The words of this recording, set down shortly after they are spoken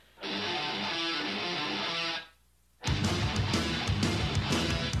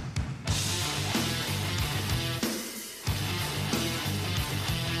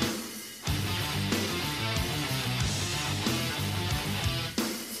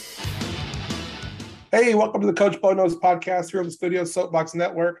Hey, welcome to the Coach Bo Knows podcast here on the Studio Soapbox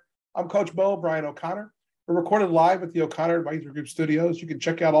Network. I'm Coach Bo, Brian O'Connor. We're recorded live at the O'Connor Advisory Group studios. You can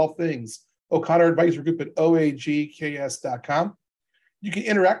check out all things O'Connor Advisory Group at oagks.com. You can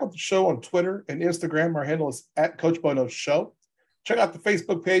interact with the show on Twitter and Instagram. Our handle is at Coach Bo Knows Show. Check out the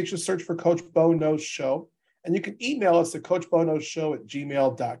Facebook page. Just search for Coach Bo Knows Show. And you can email us at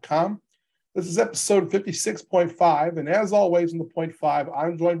coachboknowsshow@gmail.com. This is episode 56.5. And as always in the point five,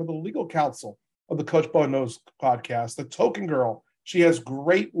 I'm joined by the legal counsel of the Coach Bo Knows podcast, the token girl. She has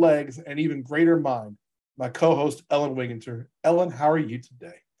great legs and even greater mind. My co-host, Ellen Wiginter. Ellen, how are you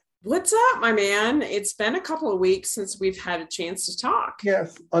today? What's up, my man? It's been a couple of weeks since we've had a chance to talk.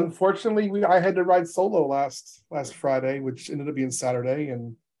 Yes, unfortunately, I had to ride solo last Friday, which ended up being Saturday,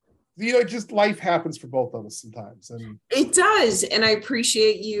 and just life happens for both of us sometimes. And it does, and I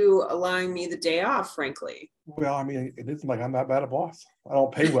appreciate you allowing me the day off, frankly. Well, I mean, it isn't like I'm that bad a boss. I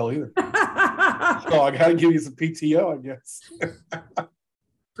don't pay well either. So I got to give you some PTO, I guess.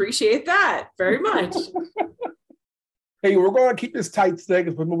 Appreciate that very much. Hey, we're going to keep this tight today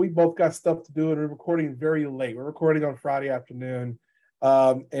because we both got stuff to do and we're recording very late. We're recording on Friday afternoon.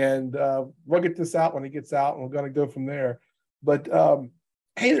 And we'll get this out when it gets out and we're going to go from there. But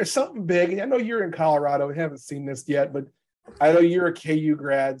hey, there's something big. And I know you're in Colorado and haven't seen this yet, but I know you're a KU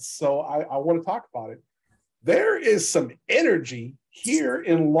grad, so I want to talk about it. There is some energy here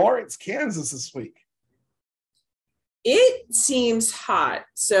in Lawrence, Kansas this week. It seems hot.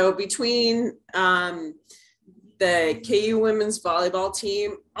 So between the KU women's volleyball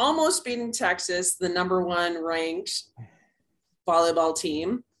team almost beating Texas, the number one ranked volleyball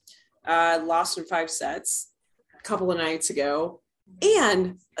team, lost in 5 sets a couple of nights ago,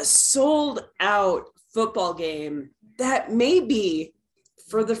 and a sold out football game that may be,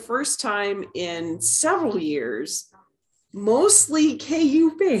 for the first time in several years, mostly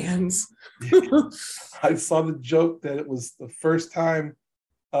KU fans. I saw the joke that it was the first time,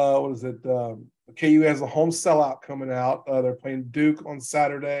 KU has a home sellout coming out. They're playing Duke on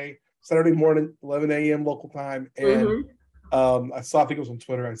Saturday morning, 11 a.m. local time. And I think it was on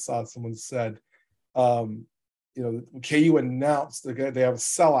Twitter, I saw someone said, KU announced that they have a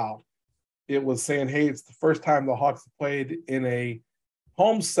sellout. It was saying, hey, it's the first time the Hawks have played in a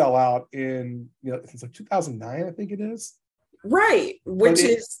home sellout in, since like 2009, I think it is. Right, which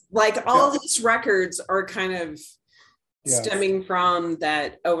is like all these records are kind of stemming from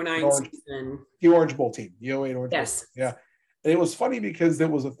that 09 season. The Orange Bowl team, the 08 Orange Bowl. Yeah. And it was funny because there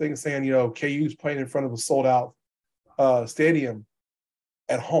was a thing saying, KU's playing in front of a sold-out stadium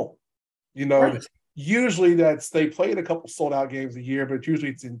at home. Right. Usually they play in a couple sold-out games a year, but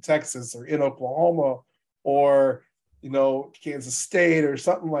usually it's in Texas or in Oklahoma or, Kansas State or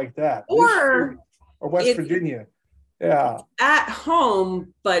something like that. Or West Virginia. Yeah. At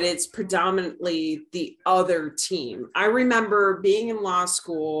home, but it's predominantly the other team. I remember being in law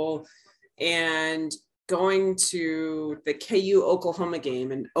school and going to the KU Oklahoma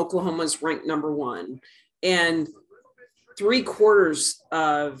game, and Oklahoma's ranked number 1. And 3/4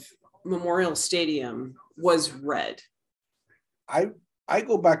 of Memorial Stadium was red. I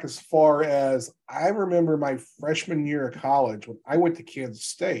go back as far as I remember my freshman year of college when I went to Kansas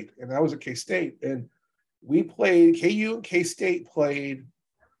State, and I was at K-State, and we played, KU and K-State played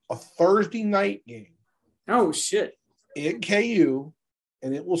a Thursday night game. Oh, shit. In KU,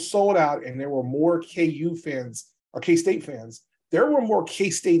 and it was sold out, and there were more KU fans, or K-State fans. There were more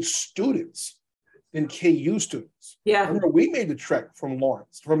K-State students than KU students. Yeah. I remember we made the trek from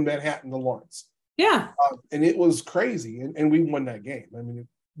Manhattan to Lawrence. Yeah. And it was crazy, and we won that game. I mean,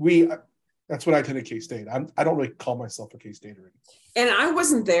 that's when I attended K-State. I don't really call myself a K-Stater anymore. And I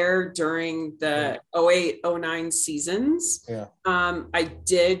wasn't there during the 08-09 seasons. Yeah. I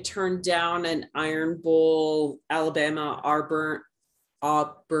did turn down an Iron Bowl Alabama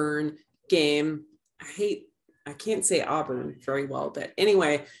Auburn game. I can't say Auburn very well, but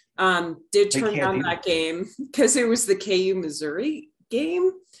anyway, did turn down that game because it was the KU Missouri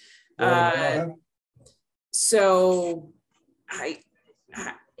game. So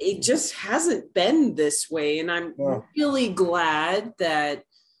it just hasn't been this way. And I'm really glad that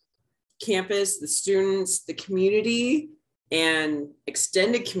campus, the students, the community, and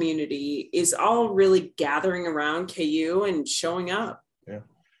extended community is all really gathering around KU and showing up. Yeah.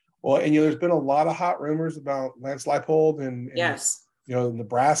 Well, and there's been a lot of hot rumors about Lance Leipold and yes,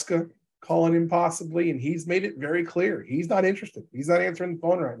 Nebraska calling him possibly, and he's made it very clear he's not interested. He's not answering the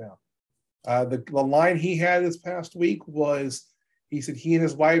phone right now. The line he had this past week was, he said he and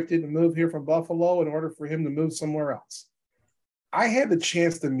his wife didn't move here from Buffalo in order for him to move somewhere else. I had the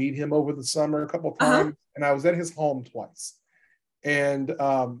chance to meet him over the summer a couple of times, and I was at his home twice. And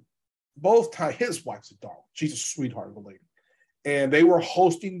both times, his wife's a darling. She's a sweetheart of a lady. And they were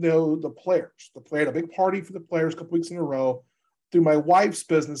hosting the players. They had a big party for the players a couple weeks in a row. Through my wife's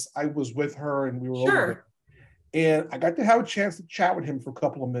business, I was with her and we were over there. And I got to have a chance to chat with him for a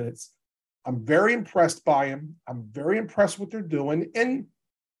couple of minutes. I'm very impressed by him. I'm very impressed with what they're doing. And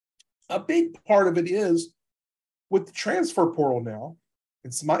a big part of it is with the transfer portal now,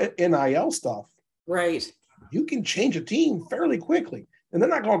 it's my NIL stuff. Right. You can change a team fairly quickly. And they're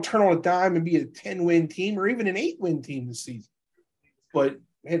not going to turn on a dime and be a 10-win team or even an 8-win team this season. But,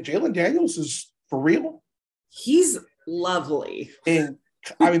 man, Jalen Daniels is for real. He's lovely. And,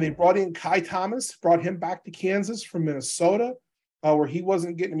 I mean, they brought in Kai Thomas, brought him back to Kansas from Minnesota, where he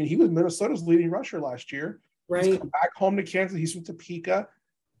wasn't getting – I mean, he was Minnesota's leading rusher last year. Right. He's come back home to Kansas. He's from Topeka.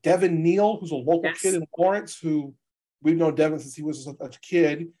 Devin Neal, who's a local kid in Lawrence, who we've known Devin since he was a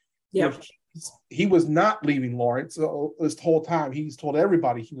kid. Yep. He was not leaving Lawrence this whole time. He's told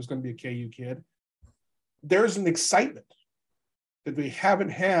everybody he was going to be a KU kid. There's an excitement that we haven't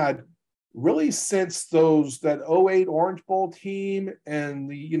had really since that 08 Orange Bowl team and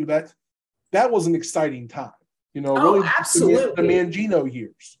that was an exciting time. Really absolutely. the Mangino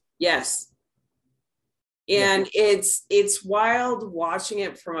years. Yes. And it's wild watching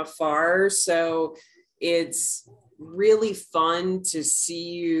it from afar. So it's really fun to see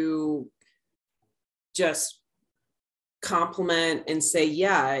you just compliment and say,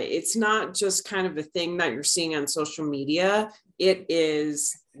 yeah, it's not just kind of a thing that you're seeing on social media. It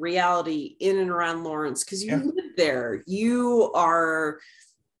is reality in and around Lawrence because you live there. You are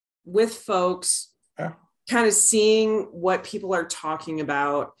with folks, kind of seeing what people are talking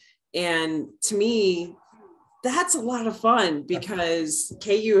about. And to me, that's a lot of fun because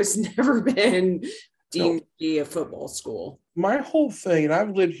KU has never been deemed to be a football school. My whole thing, and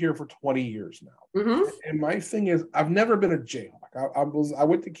I've lived here for 20 years now, and my thing is I've never been a Jayhawk. I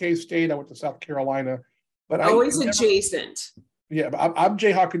went to K-State, I went to South Carolina, but always adjacent. Yeah, but I'm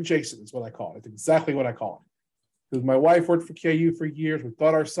Jayhawk adjacent is what I call it. It's exactly what I call it. Because my wife worked for KU for years. We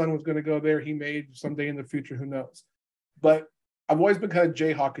thought our son was going to go there. He may someday in the future, who knows? But I've always been kind of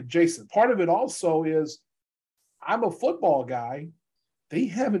Jayhawk adjacent. Part of it also is I'm a football guy. They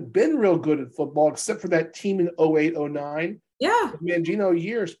haven't been real good at football except for that team in 08, 09. Yeah. Mangino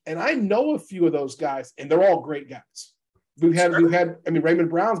years. And I know a few of those guys, and they're all great guys. We've had, Raymond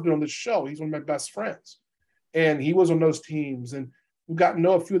Brown's been on this show. He's one of my best friends. And he was on those teams. And we've gotten to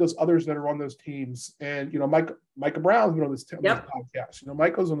know a few of those others that are on those teams. And, Micah Brown's been on this podcast.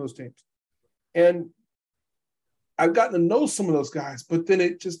 Micah's on those teams. And I've gotten to know some of those guys. But then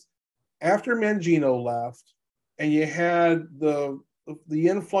it just, after Mangino left, and you had the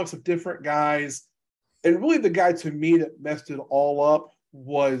influx of different guys, and really the guy to me that messed it all up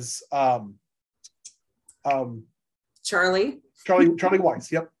was Charlie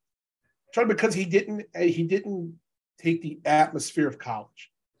Weis. Yep. Charlie, because he didn't take the atmosphere of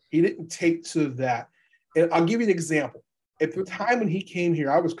college. He didn't take to that. And I'll give you an example. At the time when he came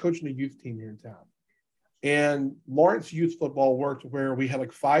here, I was coaching a youth team here in town. And Lawrence youth football worked where we had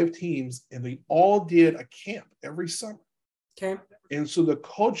like 5 teams and they all did a camp every summer. Okay. And so the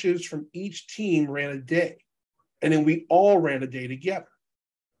coaches from each team ran a day, and then we all ran a day together.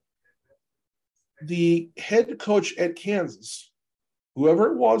 The head coach at Kansas,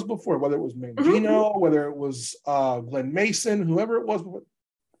 whoever it was before, whether it was Mangino, whether it was Glenn Mason, whoever it was,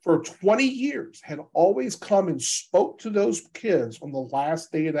 for 20 years had always come and spoke to those kids on the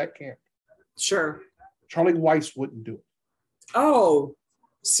last day of that camp. Sure. Charlie Weis wouldn't do it. Oh,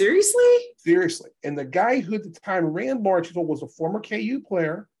 seriously? Seriously. And the guy who at the time ran Lawrence was a former KU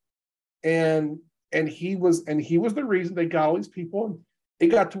player, and he was the reason they got all these people. And it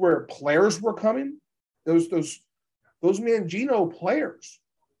got to where players were coming. Those Mangino players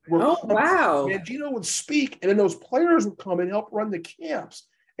were coming. Wow. Mangino would speak, and then those players would come and help run the camps.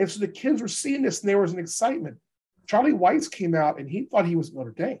 And so the kids were seeing this, and there was an excitement. Charlie Weis came out, and he thought he was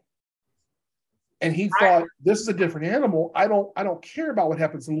Notre Dame. And he thought, this is a different animal. I don't care about what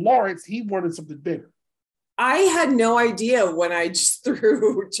happens in Lawrence. He wanted something bigger. I had no idea when I just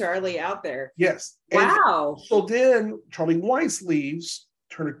threw Charlie out there. Yes. Wow. And so then Charlie Weis leaves.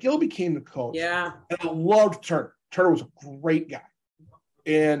 Turner Gill became the coach. Yeah. And I loved Turner. Turner was a great guy.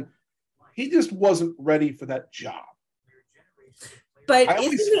 And he just wasn't ready for that job. But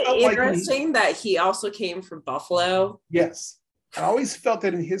isn't it interesting that he also came from Buffalo? Yes. I always felt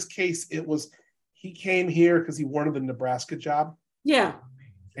that in his case, it was he came here because he wanted the Nebraska job. Yeah.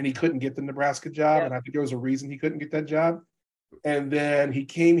 And he couldn't get the Nebraska job. Yeah. And I think there was a reason he couldn't get that job. And then he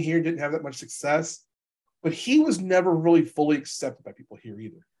came here, didn't have that much success. But he was never really fully accepted by people here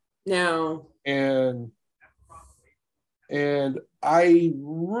either. No. And And I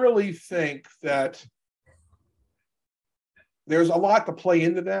really think that there's a lot to play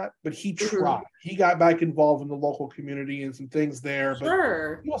into that, but he tried. Mm-hmm. He got back involved in the local community and some things there,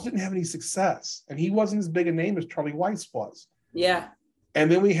 but he also didn't have any success. And he wasn't as big a name as Charlie Weis was. Yeah.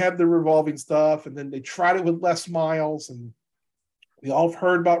 And then we had the revolving stuff, and then they tried it with Les Miles, and we all have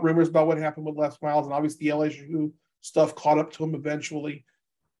heard about rumors about what happened with Les Miles, and obviously the LSU stuff caught up to him eventually.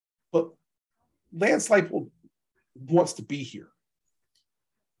 But Lance Leipold wants to be here.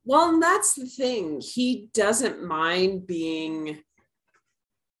 Well, and that's the thing. He doesn't mind being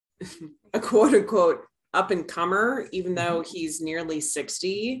a quote unquote up and comer, even though he's nearly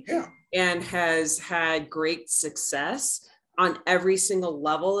 60 and has had great success on every single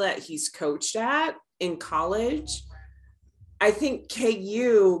level that he's coached at in college. I think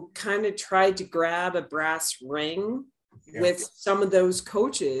KU kind of tried to grab a brass ring with some of those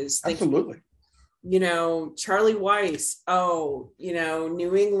coaches. Absolutely. Charlie Weis,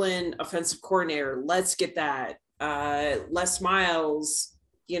 New England offensive coordinator, let's get that. Les Miles,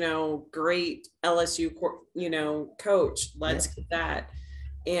 great LSU, coach, let's get that.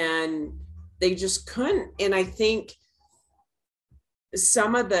 And they just couldn't. And I think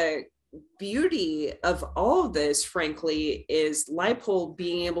some of the beauty of all of this, frankly, is Leipold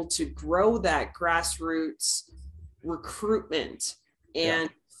being able to grow that grassroots recruitment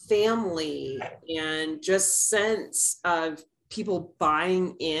and family and just sense of people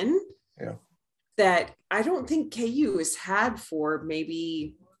buying in that I don't think KU has had for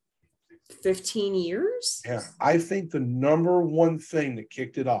maybe 15 years. Yeah, I think the number one thing that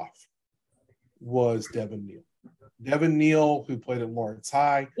kicked it off was Devin Neal. Devin Neal, who played at Lawrence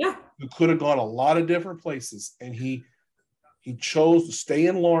High, who could have gone a lot of different places, and he chose to stay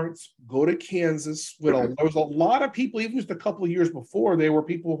in Lawrence, go to Kansas. There was a lot of people, even just a couple of years before, there were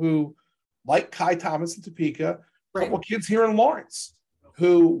people who, like Kai Thomas in Topeka, a couple of kids here in Lawrence,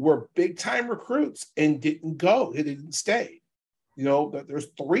 who were big-time recruits and didn't go. They didn't stay. There's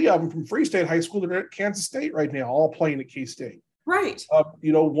 3 of them from Free State High School that are at Kansas State right now, all playing at K-State. Right.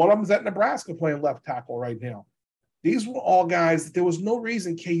 One of them's at Nebraska playing left tackle right now. These were all guys that there was no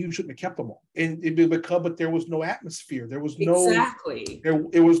reason KU shouldn't have kept them all. But there was no atmosphere. There was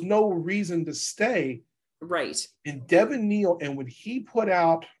there was no reason to stay. Right. And Devin Neal, and when he put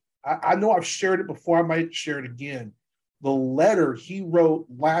out, I know I've shared it before, I might share it again, the letter he wrote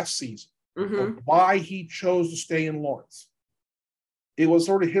last season of why he chose to stay in Lawrence. It was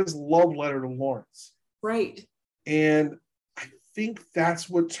sort of his love letter to Lawrence. Right. And I think that's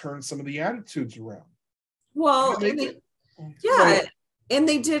what turned some of the attitudes around. Well, and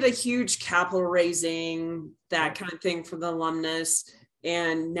they did a huge capital raising, that kind of thing for the alumnus.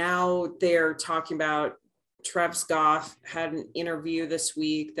 And now they're talking about, Travis Goff had an interview this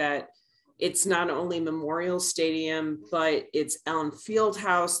week that it's not only Memorial Stadium, but it's Allen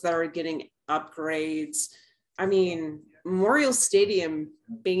Fieldhouse that are getting upgrades. I mean, Memorial Stadium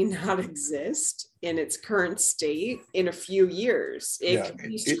may not exist in its current state in a few years. It could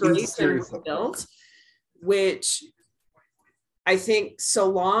be scraped and rebuilt. Which I think so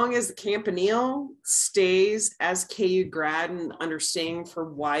long as the Campanile stays as KU grad and understanding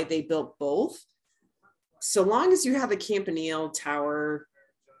for why they built both, so long as you have a Campanile tower,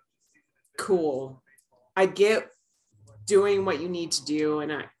 cool. I get doing what you need to do,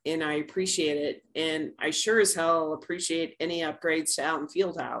 and I appreciate it. And I sure as hell appreciate any upgrades to Allen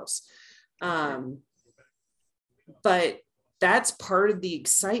Fieldhouse. But that's part of the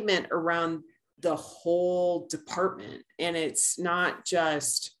excitement around the whole department. And it's not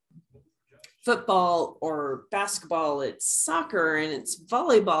just football or basketball, it's soccer and it's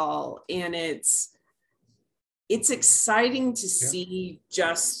volleyball. And it's exciting to see,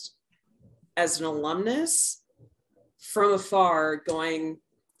 just as an alumnus from afar, going,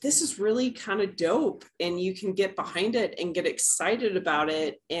 this is really kind of dope. And you can get behind it and get excited about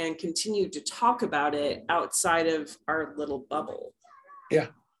it and continue to talk about it outside of our little bubble. Yeah.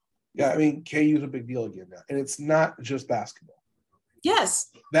 Yeah, I mean, KU is a big deal again now. And it's not just basketball.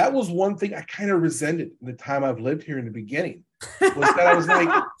 Yes. That was one thing I kind of resented in the time I've lived here in the beginning, was that I was like,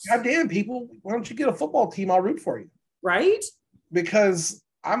 God damn, people, why don't you get a football team? I'll root for you. Right? Because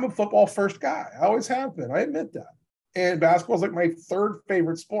I'm a football first guy. I always have been. I admit that. And basketball is like my 3rd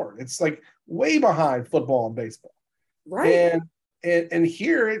favorite sport. It's like way behind football and baseball. Right. And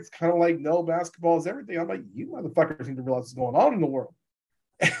here it's kind of like, no, basketball is everything. I'm like, you motherfuckers need to realize what's going on in the world.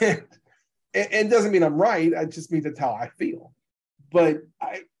 And it doesn't mean I'm right. It just means that's how I feel. But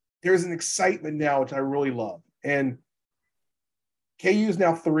there's an excitement now, which I really love. And KU is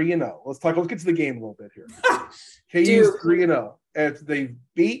now 3-0. Let's get to the game a little bit here. KU is 3-0. And they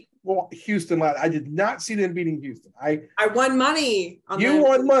beat Houston. I did not see them beating Houston. I won money. You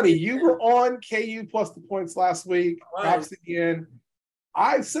won money. You were on KU plus the points last week. Props again.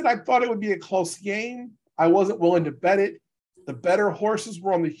 I said I thought it would be a close game. I wasn't willing to bet it. The better horses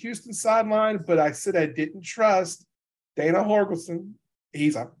were on the Houston sideline, but I said I didn't trust Dana Holgorsen.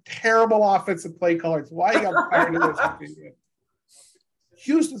 He's a terrible offensive play caller. It's why he got fired in this opinion.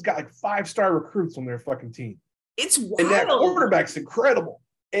 Houston's got like 5-star recruits on their fucking team. It's wild. And that quarterback's incredible.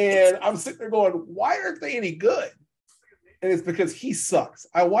 And I'm sitting there going, why aren't they any good? And it's because he sucks.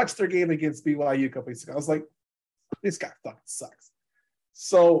 I watched their game against BYU a couple weeks ago. I was like, this guy fucking sucks.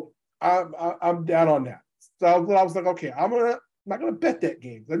 So I'm down on that. So I was like, okay, I'm not gonna bet that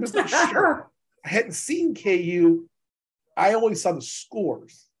game. I'm just not sure. I hadn't seen KU. I only saw the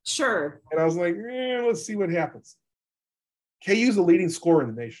scores. Sure. And I was like, let's see what happens. KU's the leading scorer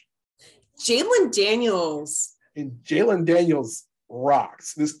in the nation. Jalen Daniels. And Jalen Daniels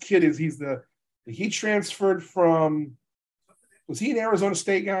rocks. This kid he transferred from, was he an Arizona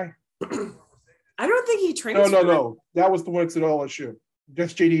State guy? I don't think he transferred. No. That was the one that's at LSU.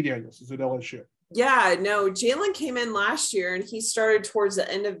 That's JD Daniels is at LSU. Yeah, no, Jalen came in last year and he started towards the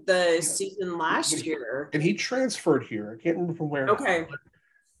end of the season last year. And he transferred here. I can't remember from where. Okay.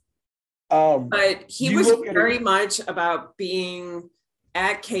 But he was very much about being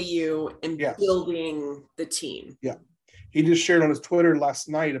at KU and building the team. Yeah. He just shared on his Twitter last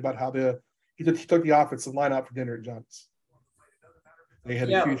night about how he took the offensive line out for dinner at Johnny's. They had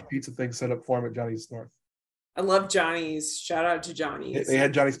a huge pizza thing set up for him at Johnny's North. I love Johnny's. Shout out to Johnny's. They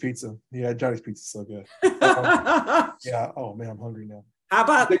had Johnny's Pizza. Yeah, Johnny's Pizza so good. Yeah. Oh man, I'm hungry now. How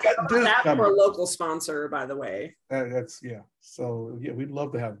about that for a local sponsor, by the way? So we'd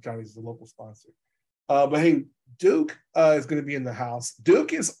love to have Johnny's as a local sponsor. But hey, Duke is going to be in the house.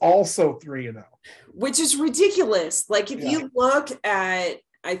 Duke is also 3-0, which is ridiculous. Like if you look at,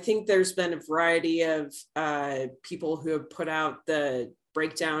 I think there's been a variety of people who have put out the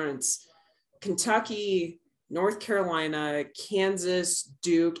breakdown. It's Kentucky, North Carolina, Kansas,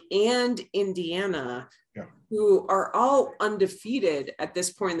 Duke, and Indiana, who are all undefeated at this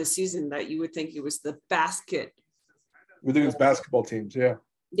point in the season. That you would think it was the basket. We think it's basketball teams, yeah.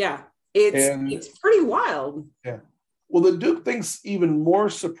 Yeah, it's pretty wild. Yeah. Well, the Duke thing's even more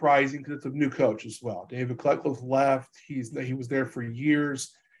surprising because it's a new coach as well. David Cutcliffe left. He was there for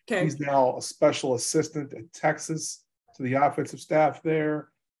years. Okay. He's now a special assistant at Texas to the offensive staff there.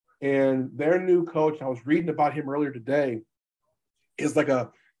 And their new coach, I was reading about him earlier today, he's like a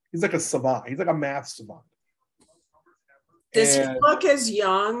savant. He's like a math savant. Does he look as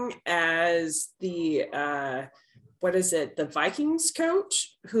young as the the Vikings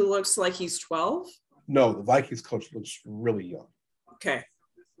coach who looks like he's 12? No, the Vikings coach looks really young. Okay.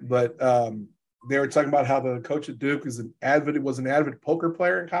 But they were talking about how the coach at Duke was an avid poker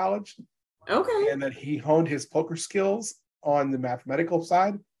player in college. Okay. And that he honed his poker skills on the mathematical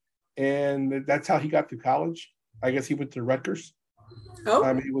side. And that's how he got through college. I guess he went to Rutgers. Oh.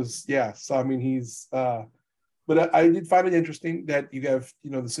 He's but I did find it interesting that you have,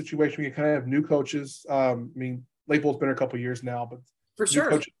 the situation where you kind of have new coaches. Leipold's been there a couple of years now, but for sure.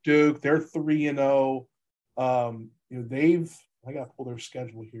 Coach at Duke, they're 3-0. I got to pull their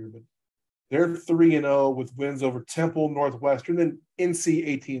schedule here, but they're 3-0 with wins over Temple, Northwestern, and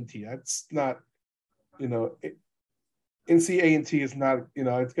NC AT&T. That's not, NC A&T is not,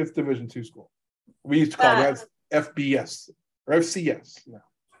 it's Division II school. We used to call that FBS or FCS now.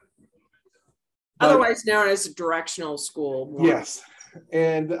 Otherwise known as a directional school. Yes.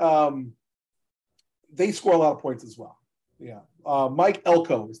 And they score a lot of points as well. Yeah. Mike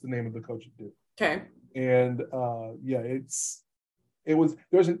Elko is the name of the coach at Duke. Okay. And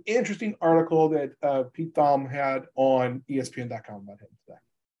there's an interesting article that Pete Thom had on ESPN.com about him today.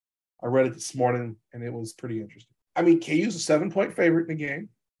 I read it this morning and it was pretty interesting. KU's a 7-point favorite in the game.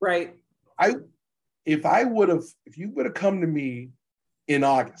 Right. If you would have come to me in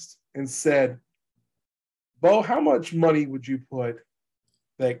August and said, Bo, how much money would you put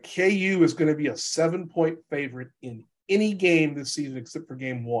that KU is going to be a 7-point favorite in any game this season except for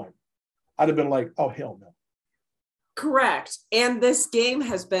game 1? I'd have been like, oh, hell no. Correct. And this game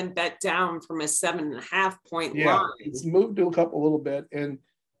has been bet down from a 7.5 point line. It's moved to a little bit. And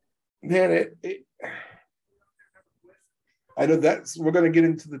man, I know we're going to get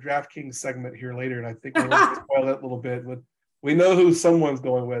into the DraftKings segment here later, and I think we're going to spoil that a little bit. But we know who someone's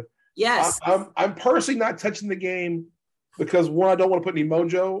going with. Yes. I'm personally not touching the game because, one, I don't want to put any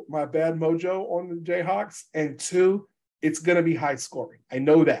my bad mojo on the Jayhawks, and 2, it's going to be high scoring. I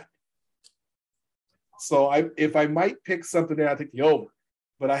know that. So if I might pick something there, I think the over,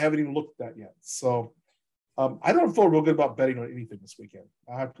 but I haven't even looked at that yet. So I don't feel real good about betting on anything this weekend.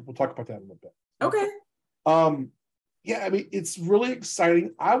 We'll talk about that in a little bit. Okay. Yeah, I mean, it's really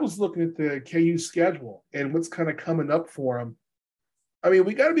exciting. I was looking at the KU schedule and what's kind of coming up for them. I mean,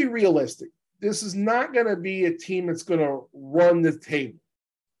 we got to be realistic. This is not going to be a team that's going to run the table.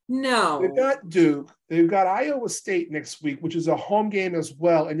 No. They've got Duke. They've got Iowa State next week, which is a home game as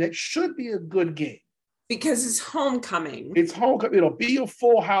well. And that should be a good game. Because it's homecoming. It's homecoming. It'll be a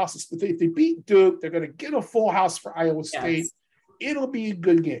full house. If they beat Duke, they're going to get a full house for Iowa State. Yes. It'll be a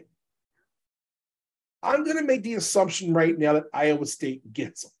good game. I'm going to make the assumption right now that Iowa State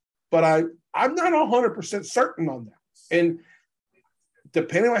gets them. But I'm not 100% certain on that. And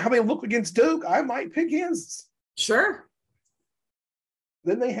depending on how they look against Duke, I might pick Kansas. Sure.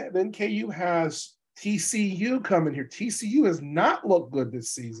 Then KU has TCU coming here. TCU has not looked good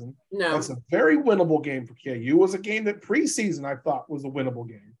this season. No. That's a very winnable game for KU. It was a game that preseason I thought was a winnable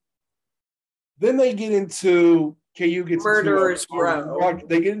game. Then they get into KU gets Murderers Row.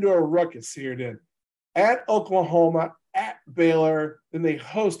 They get into a ruckus here then. At Oklahoma, at Baylor, then they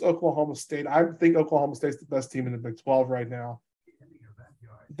host Oklahoma State. I think Oklahoma State's the best team in the Big 12 right now.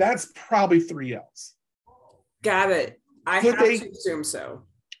 That's probably 3 L's. Got it. I have to assume so.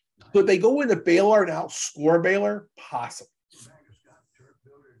 Could they go into Baylor and outscore Baylor? Possibly.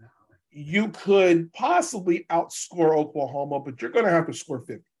 You could possibly outscore Oklahoma, but you're going to have to score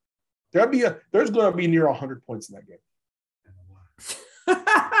 50. There's going to be near 100 points in that game.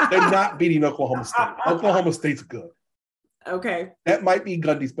 They're not beating Oklahoma State. Oklahoma State's good. Okay. That might be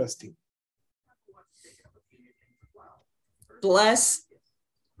Gundy's best team. Bless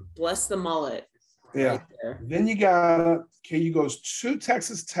the mullet. Yeah. Right then you got KU goes to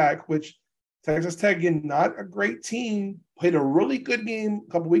Texas Tech, which Texas Tech, again, not a great team. Played a really good game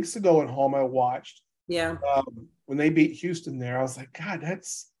a couple weeks ago at home. I watched. Yeah. When they beat Houston there, I was like, God,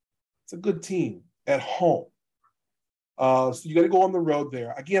 it's a good team at home. So you got to go on the road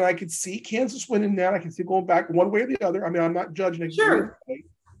there. Again, I could see Kansas winning that. I can see going back one way or the other. I mean, I'm not judging it. Sure.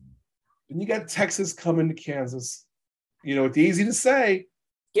 Then you got Texas coming to Kansas. You know, it's easy to say.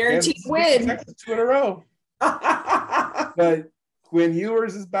 Guaranteed win. Texas 2 in a row. But Quinn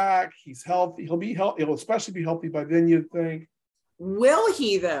Ewers is back. He's healthy. He'll be healthy. He'll especially be healthy by then, you'd think. Will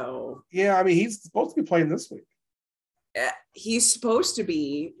he, though? Yeah, I mean, he's supposed to be playing this week. He's supposed to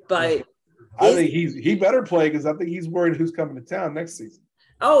be, but I think he better play because I think he's worried who's coming to town next season.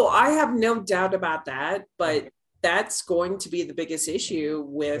 Oh, I have no doubt about that, but that's going to be the biggest issue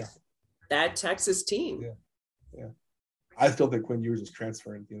with that Texas team. Yeah. I still think Quinn Ewers is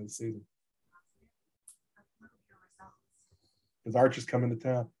transferring at the end of the season. Because Arch is coming to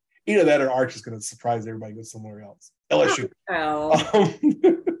town. Either that or Arch is going to surprise everybody and go somewhere else. LSU.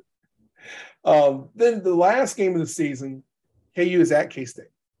 Then the last game of the season, KU is at K-State.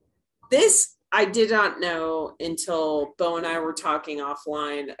 This I did not know until Bo and I were talking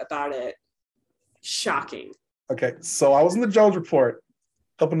offline about it. Shocking. Okay, so I was in the Jones Report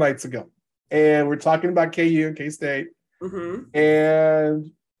a couple nights ago, and we're talking about KU and K-State. Mm-hmm.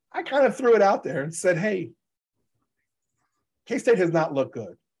 And I kind of threw it out there and said, hey, K-State has not looked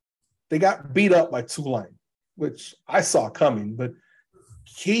good. They got beat up by Tulane, which I saw coming, but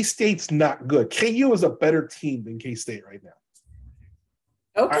K-State's not good. KU is a better team than K-State right now.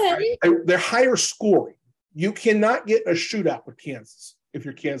 Okay. They're higher scoring. You cannot get a shootout with Kansas if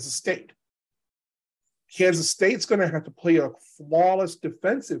you're Kansas State. Kansas State's going to have to play a flawless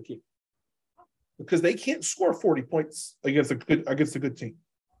defensive game because they can't score 40 points against a good team.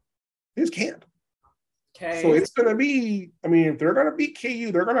 They just can't. Okay. So it's going to be, I mean, if they're going to beat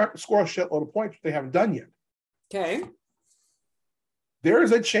KU, they're going to have to score a shitload of points, which they haven't done yet. Okay. There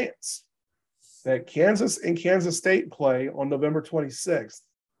is a chance that Kansas and Kansas State play on November 26th,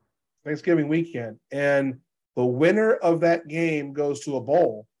 Thanksgiving weekend, and the winner of that game goes to a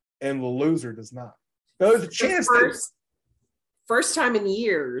bowl and the loser does not. Now, there's a chance first time in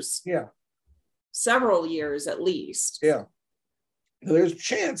years. Yeah. Several years at least. Yeah. Now, there's a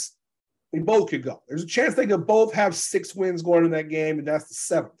chance they both could go. There's a chance they could both have 6 wins going in that game, and that's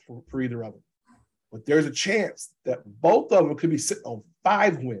the 7th for either of them. But there's a chance that both of them could be sitting on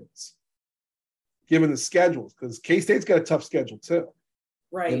 5 wins, given the schedules, because K-State's got a tough schedule too.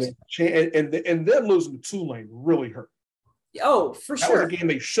 Right. And them losing to Tulane really hurt. Oh, for sure. That was a game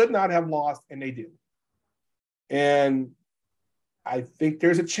they should not have lost, and they did. And I think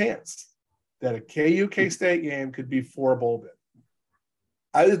there's a chance that a KU K-State game could be for a bowl bid.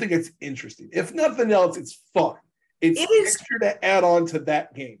 I just think it's interesting. If nothing else, it's fun. It's extra to add on to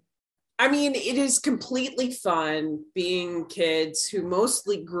that game. I mean, it is completely fun being kids who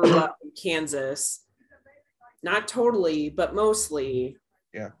mostly grew up in Kansas. Not totally, but mostly.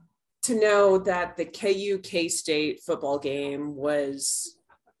 Yeah. to know that the KU K-State football game was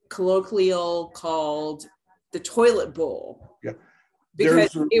colloquial called the toilet bowl. Yeah.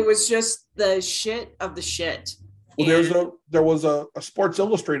 Because it was just the shit of the shit. Well, there was a Sports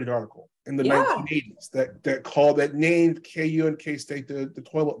Illustrated article in the 1980s that named KU and K-State the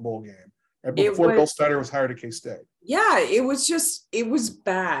toilet bowl game right before Bill Snyder was hired at K-State. Yeah, it was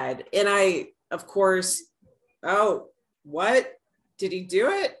bad. And I, of course, what? Did he do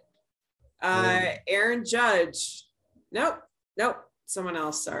it? Aaron Judge. Nope. Someone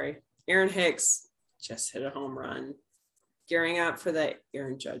else, sorry. Aaron Hicks just hit a home run. Gearing up for the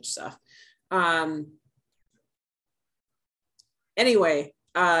Aaron Judge stuff. Anyway,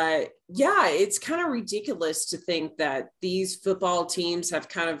 it's kind of ridiculous to think that these football teams have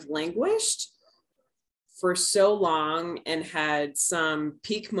kind of languished for so long and had some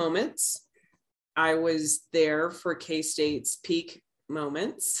peak moments. I was there for K-State's peak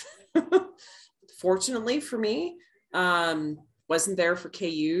moments. Fortunately for me, wasn't there for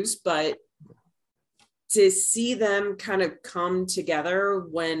KU's, but to see them kind of come together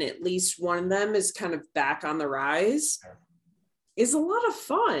when at least one of them is kind of back on the rise is a lot of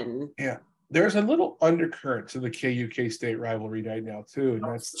fun. Yeah. There's a little undercurrent to the KU K-State rivalry right now too. And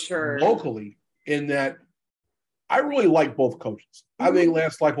that's locally in that I really like both coaches. I think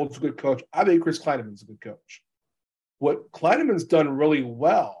Lance Leipold's a good coach. I think Chris Kleineman's a good coach. What Kleineman's done really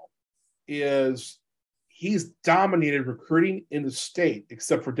well is he's dominated recruiting in the state,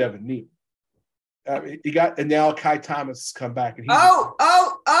 except for Devin Neal. And now Kai Thomas has come back. And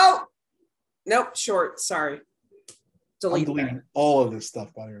nope, short. Sorry. I'm deleting all of this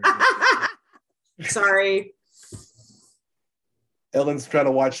stuff by the way. Sorry. Ellen's trying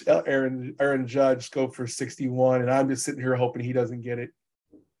to watch Aaron Judge go for 61, and I'm just sitting here hoping he doesn't get it.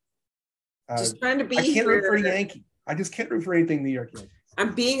 Just trying to be. I can't root for any Yankee. I just can't root for anything New York Yankees.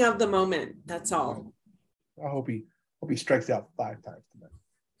 I'm being of the moment. That's all. I hope he strikes out 5 times tonight.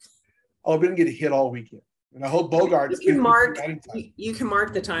 Oh, we didn't get a hit all weekend, and I hope Bogarts. You can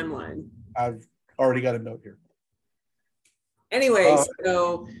mark the timeline. I've already got a note here. Anyway,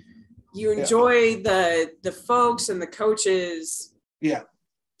 so you enjoy the folks and the coaches. Yeah.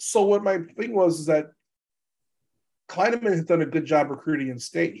 So what my thing was is that Kleineman has done a good job recruiting in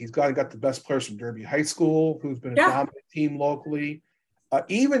state. He's got the best players from Derby High School, who's been a dominant team locally.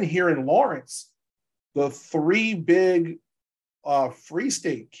 Even here in Lawrence, the 3 big Free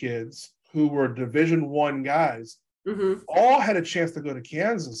State kids who were Division I guys all had a chance to go to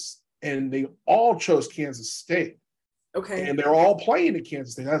Kansas, and they all chose Kansas State. Okay. And they're all playing at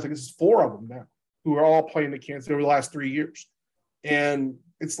Kansas State. I think this is 4 of them now who are all playing at Kansas over the last 3 years. And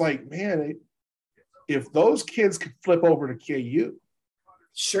it's like, man, if those kids could flip over to KU,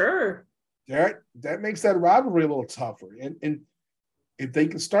 sure, that makes that rivalry a little tougher. And if they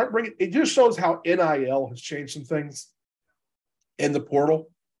can start bringing, it just shows how NIL has changed some things in the portal.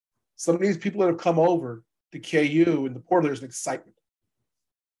 Some of these people that have come over to KU in the portal, there's an excitement.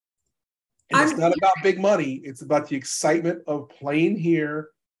 And it's not about big money. It's about the excitement of playing here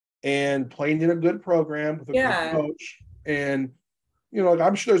and playing in a good program with a good coach. And,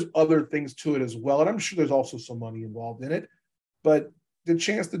 I'm sure there's other things to it as well. And I'm sure there's also some money involved in it. But the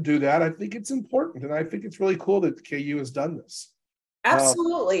chance to do that, I think it's important. And I think it's really cool that the KU has done this.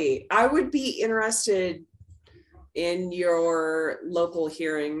 Absolutely. I would be interested in your local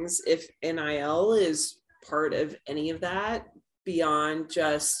hearings if NIL is part of any of that beyond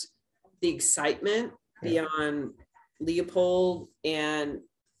just the excitement, beyond Leipold and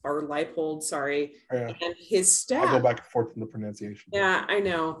and his staff. I go back and forth in the pronunciation. Yeah, I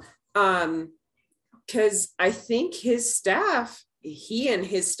know. Because I think he and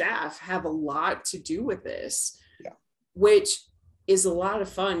his staff have a lot to do with this. Yeah. Which is a lot of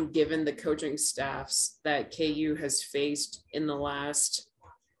fun given the coaching staffs that KU has faced in the last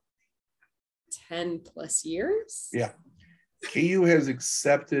 10 plus years. Yeah. KU has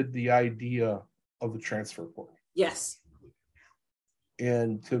accepted the idea of the transfer portal. Yes.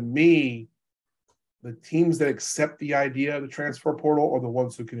 And to me, the teams that accept the idea of the transfer portal are the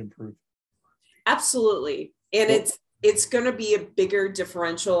ones who can improve. Absolutely. And it's going to be a bigger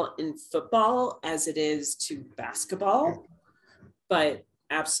differential in football as it is to basketball. Yeah. But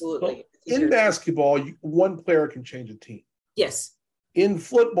absolutely. In basketball, one player can change a team. Yes. In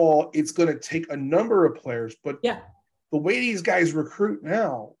football, it's going to take a number of players. But the way these guys recruit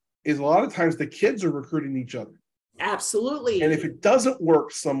now is a lot of times the kids are recruiting each other. Absolutely. And if it doesn't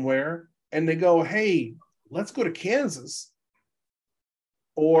work somewhere and they go, hey, let's go to Kansas,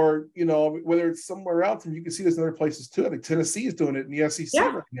 or, whether it's somewhere else, and you can see this in other places too. I think Tennessee is doing it in the SEC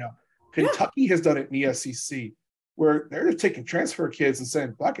right now. Kentucky has done it in the SEC, where they're just taking transfer kids and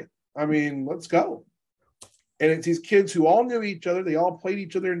saying, fuck it, I mean, let's go. And it's these kids who all knew each other. They all played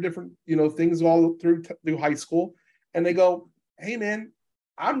each other in different, things all through high school. And they go, hey, man,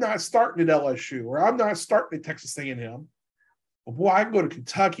 I'm not starting at LSU or I'm not starting at Texas A&M. But boy, I can go to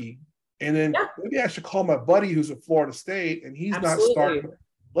Kentucky. And then maybe I should call my buddy who's at Florida State and he's not starting.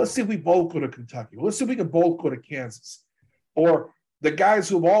 Let's see if we both go to Kentucky. Let's see if we can both go to Kansas. Or the guys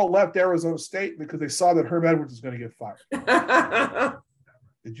who've all left Arizona State because they saw that Herm Edwards is going to get fired.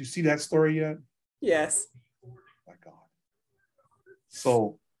 Did you see that story yet? Yes. Oh my God.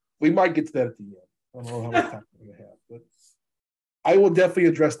 So we might get to that at the end. I don't know how much time we're going to have, but I will definitely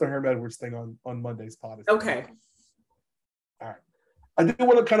address the Herm Edwards thing on Monday's podcast. Okay. All right. I do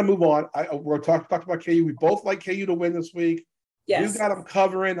want to kind of move on. We're talked about KU. We both like KU to win this week. Yes. We've got them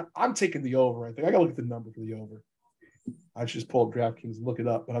covering. I'm taking the over. I think I got to look at the number for the over. I should just pull up DraftKings and look it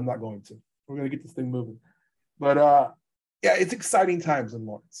up, but I'm not going to. We're going to get this thing moving. But, it's exciting times in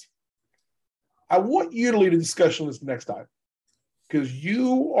Lawrence. I want you to lead a discussion on this next time because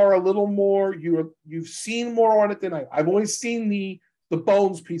you are a little more, you've seen more on it than I've only seen the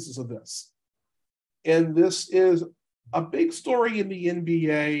bones pieces of this. And this is a big story in the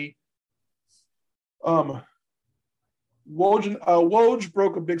NBA. Woj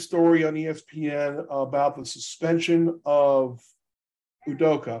broke a big story on ESPN about the suspension of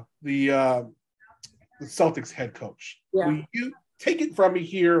Udoka, the Celtics head coach. Yeah. Will you take it from me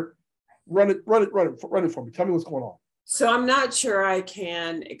here? Run it for me. Tell me what's going on. So I'm not sure I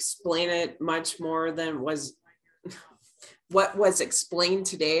can explain it much more than what was explained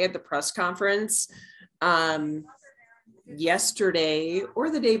today at the press conference. Yesterday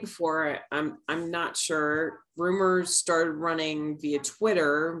or the day before, I'm not sure. Rumors started running via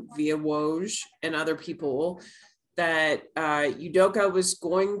Twitter, via Woj and other people, that Udoka was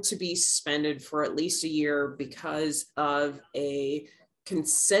going to be suspended for at least a year because of a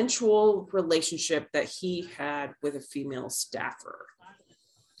consensual relationship that he had with a female staffer.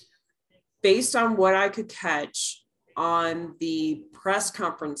 Based on what I could catch on the press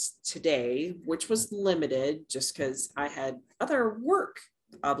conference today, which was limited just because I had other work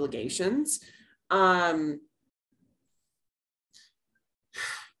obligations,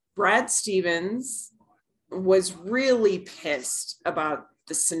 Brad Stevens was really pissed about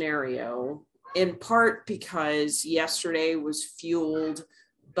the scenario, in part because yesterday was fueled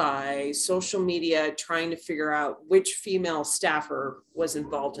by social media trying to figure out which female staffer was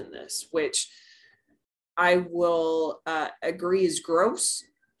involved in this, which I will agree is gross,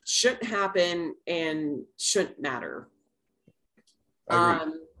 shouldn't happen, and shouldn't matter.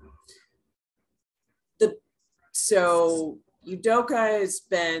 So Udoka has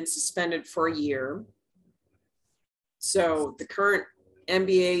been suspended for a year. So the current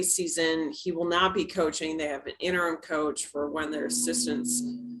NBA season, he will not be coaching. They have an interim coach for one of their assistants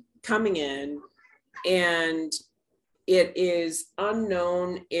coming in, and it is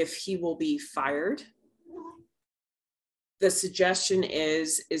unknown if he will be fired. The suggestion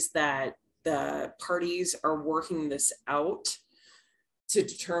is that the parties are working this out to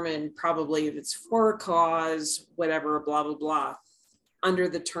determine probably if it's for a cause, whatever, blah, blah, blah, under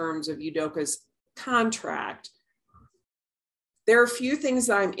the terms of Udoka's contract. There are a few things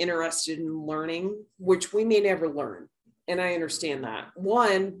that I'm interested in learning, which we may never learn. And I understand that.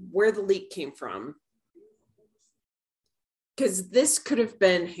 One, where the leak came from. Because this could have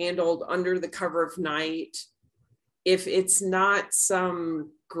been handled under the cover of night if it's not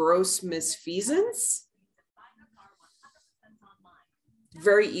some gross misfeasance,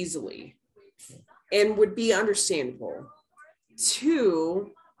 very easily, and would be understandable.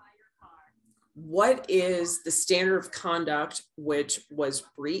 Two, what is the standard of conduct which was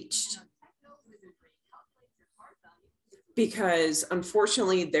breached? Because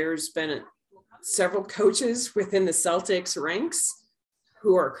unfortunately, there's been several coaches within the Celtics ranks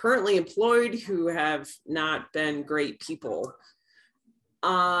who are currently employed who have not been great people.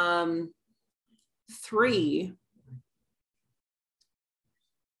 Three,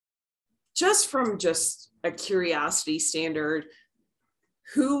 just from a curiosity standard,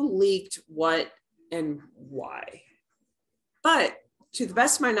 who leaked what and why? But to the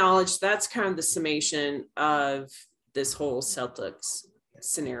best of my knowledge, that's kind of the summation of this whole Celtics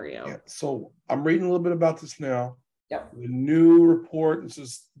scenario. Yeah, so I'm reading a little bit about this now. Yep. The new report, this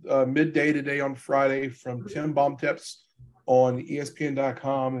is midday today on Friday from Tim Bontemps on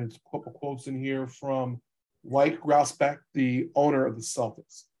ESPN.com, and it's a couple quotes in here from Mike Grousbeck, the owner of the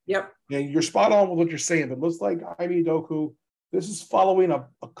Celtics. Yep. And you're spot on with what you're saying, but it looks like Ime Udoka, this is following a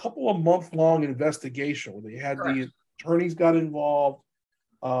couple of month-long investigation where they had the attorneys got involved.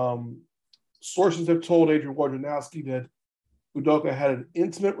 Sources have told Adrian Wojnarowski that Udoka had an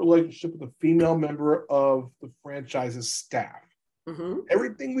intimate relationship with a female member of the franchise's staff. Mm-hmm.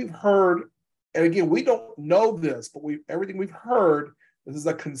 Everything we've heard, and again, we don't know this, but everything we've heard, this is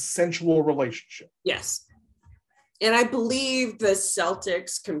a consensual relationship. Yes. And I believe the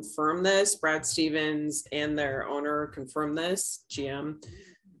Celtics confirmed this. Brad Stevens and their owner confirmed this, GM,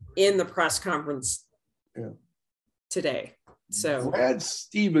 in the press conference today. So Brad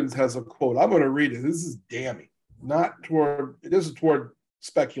Stevens has a quote. I'm going to read it. This is damning. This is toward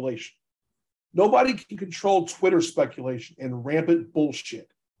speculation. Nobody can control Twitter speculation and rampant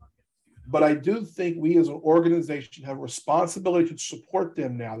bullshit. But I do think we as an organization have a responsibility to support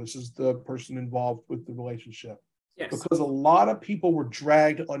them now. This is the person involved with the relationship. Yes. Because a lot of people were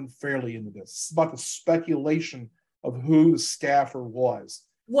dragged unfairly into this. It's about the speculation of who the staffer was.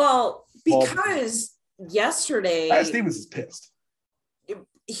 Well, because yesterday... Brad Stevens is pissed.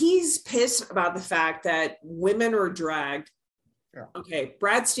 He's pissed about the fact that women are dragged. Yeah. Okay,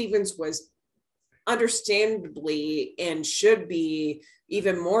 Brad Stevens was understandably and should be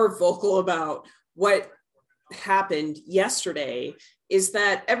even more vocal about what happened yesterday, is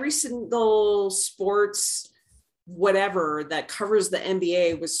that every single sports whatever that covers the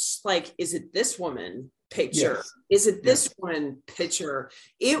NBA was like, is it this woman picture? Yes. Is it this one picture?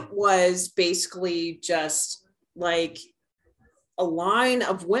 It was basically just like a line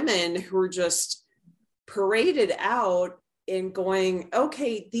of women who were just paraded out and going,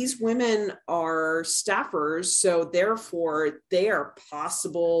 okay, these women are staffers, so therefore they are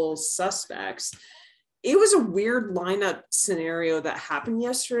possible suspects. It was a weird lineup scenario that happened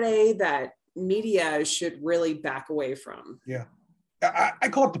yesterday that media should really back away from. Yeah. I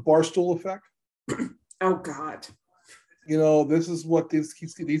call it the Barstool effect. Oh, God. You know, this is what these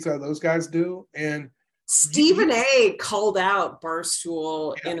are those guys do. And Stephen A. called out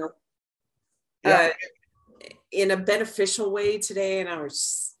Barstool in a beneficial way today, and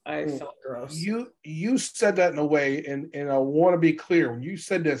I felt gross. You said that in a way, and I want to be clear. When you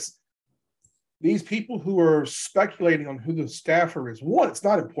said this, these people who are speculating on who the staffer is, one, it's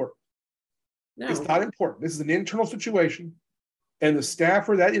not important. No. It's not important. This is an internal situation, and the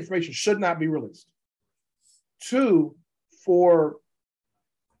staffer, that information should not be released. Two, for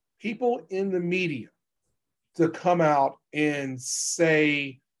people in the media to come out and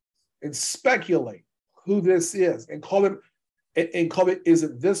say and speculate who this is and call it, is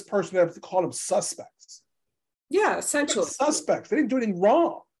it this person? They have to call them suspects. Yeah, essentially. Suspects. They didn't do anything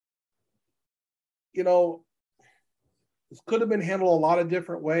wrong. You know, this could have been handled a lot of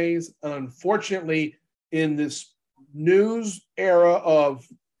different ways. And unfortunately, in this news era of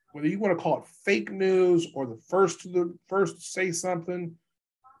whether you want to call it fake news or the first to say something,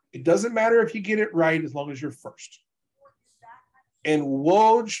 it doesn't matter if you get it right as long as you're first. And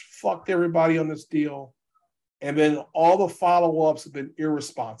Woj fucked everybody on this deal. And then all the follow-ups have been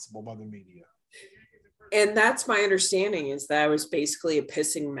irresponsible by the media. And that's my understanding, is that it was basically a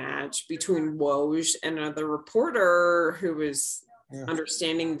pissing match between Woj and another reporter who was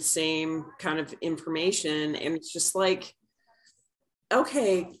understanding the same kind of information. And it's just like,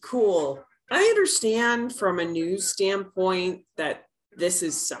 okay, cool. I understand from a news standpoint that this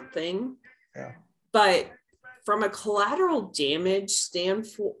is something, but from a collateral damage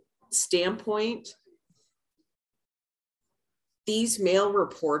standpoint, these male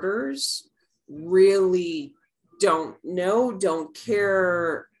reporters really don't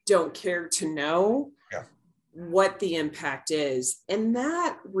care to know what the impact is. And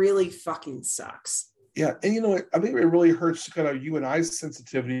that really fucking sucks. Yeah. And, you know, I think it really hurts kind of you and I's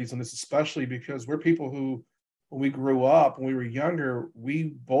sensitivities on this, especially because we're people who, when we grew up, when we were younger,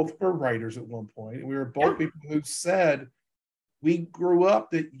 we both were writers at one point, and we were both people who said we grew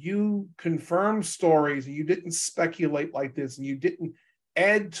up that you confirmed stories and you didn't speculate like this, and you didn't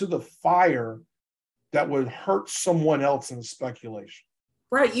add to the fire that would hurt someone else in the speculation.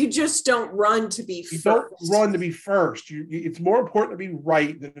 Right. You just don't run to be first. You don't run to be first. It's more important to be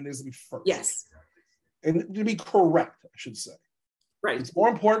right than it is to be first. Yes. And to be correct, I should say. Right. It's more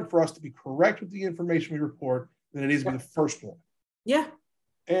important for us to be correct with the information we report than it is to be the first one. Yeah.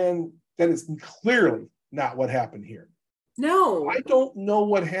 And that is clearly not what happened here. No. I don't know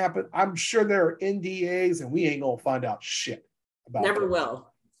what happened. I'm sure there are NDAs, and we ain't going to find out shit about it. Never will.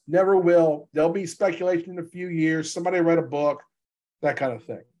 Never will. There'll be speculation in a few years. Somebody read a book, that kind of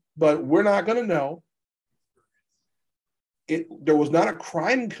thing. But we're not going to know. There was not a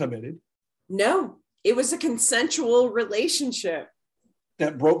crime committed. No. It was a consensual relationship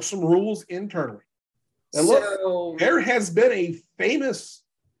that broke some rules internally. And look, there has been a famous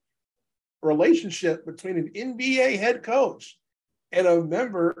relationship between an NBA head coach and a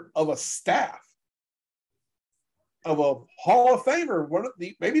member of a staff. of a Hall of Famer,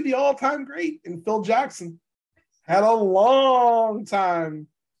 maybe the all-time great in Phil Jackson, had a long time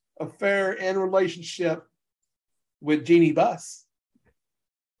affair and relationship with Jeannie Buss.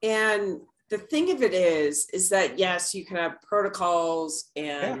 And the thing of it is that yes, you can have protocols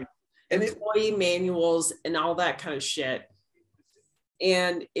and employee manuals and all that kind of shit.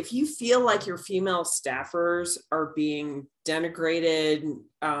 And if you feel like your female staffers are being denigrated,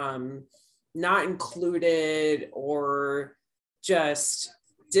 not included, or just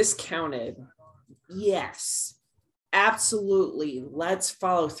discounted, yes, absolutely. Let's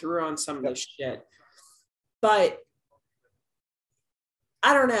follow through on some of this shit. But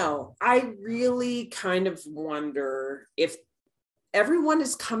I don't know. I really kind of wonder if everyone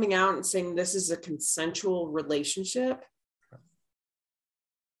is coming out and saying this is a consensual relationship.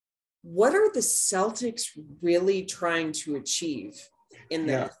 What are the Celtics really trying to achieve in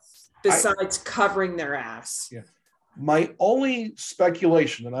this besides covering their ass? Yeah. My only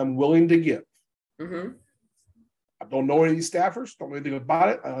speculation that I'm willing to give, I don't know any of these staffers, don't know anything about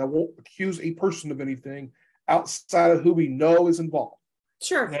it, and I won't accuse a person of anything outside of who we know is involved.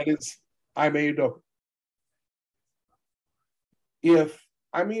 Sure. That is Ime Udoka. If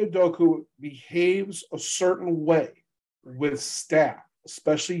Ime Udoka behaves a certain way with staff,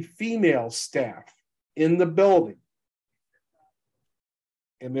 especially female staff in the building,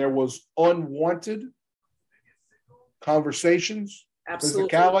 and there was unwanted conversations,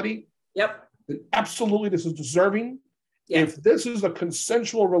 physicality, then absolutely this is deserving. If this is a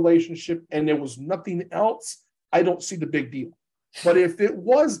consensual relationship and there was nothing else, I don't see the big deal. But if it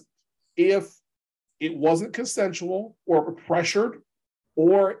wasn't consensual or pressured,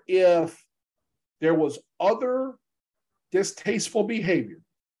 or if there was other distasteful behavior,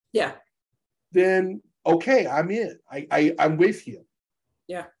 then okay, I'm in. I'm with you.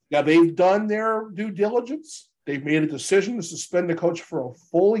 Yeah. Now they've done their due diligence. They've made a decision to suspend the coach for a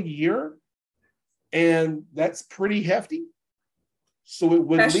full year, and that's pretty hefty. So it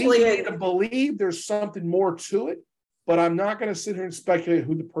would lead me to believe there's something more to it, but I'm not going to sit here and speculate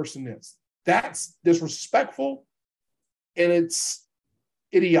who the person is. That's disrespectful, and it's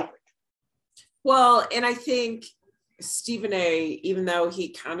idiotic. Well, and I think Stephen A., even though he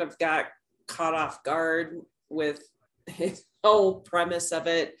kind of got caught off guard with his whole premise of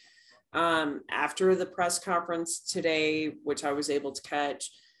it after the press conference today, which I was able to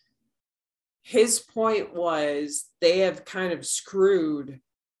catch, his point was they have kind of screwed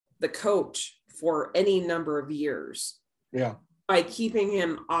the coach for any number of years. Yeah. By keeping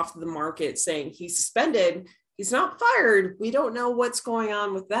him off the market, saying he's suspended, he's not fired. We don't know what's going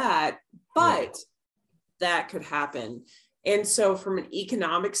on with that, but that could happen. And so from an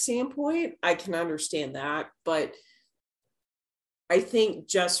economic standpoint, I can understand that. But I think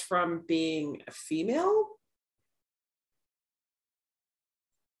just from being a female,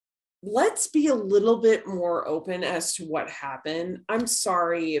 let's be a little bit more open as to what happened. I'm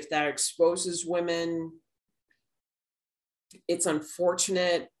sorry if that exposes women. It's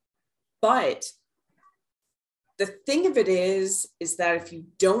unfortunate, but the thing of it is that if you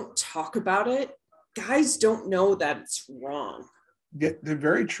don't talk about it, guys don't know that it's wrong. Yeah, they're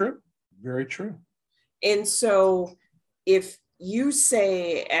very true. Very true. And so if you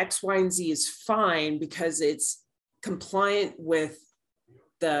say X, Y, and Z is fine because it's compliant with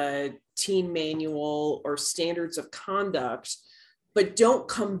the team manual or standards of conduct, but don't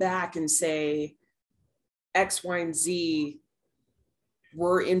come back and say X, Y, and Z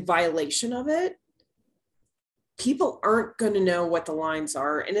were in violation of it, people aren't going to know what the lines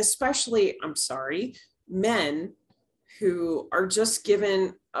are. And especially, I'm sorry, men who are just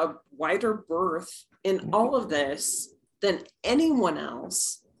given a wider berth in all of this than anyone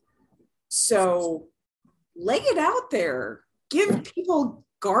else. So lay it out there. Give people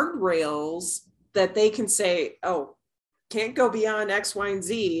guardrails that they can say, oh, can't go beyond X, Y, and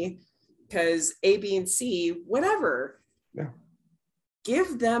Z because A, B, and C, whatever. Yeah.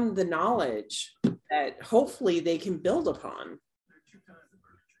 Give them the knowledge that hopefully they can build upon.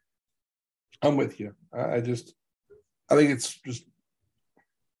 I'm with you. I think it's just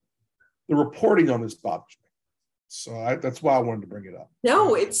the reporting on this bothers me. So that's why I wanted to bring it up.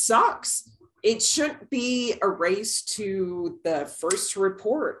 No, it sucks. It shouldn't be a race to the first to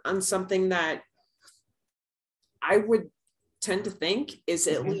report on something that I would tend to think is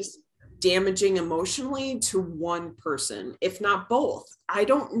at least damaging emotionally to one person, if not both. I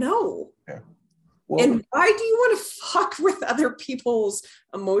don't know. Yeah. Well, and why do you want to fuck with other people's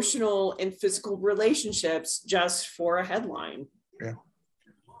emotional and physical relationships just for a headline? Yeah.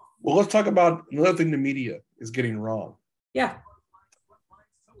 Well, let's talk about another thing the media is getting wrong. Yeah.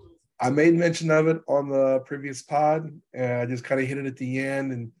 I made mention of it on the previous pod, and I just kind of hit it at the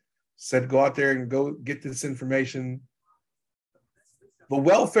end and said, go out there and go get this information. The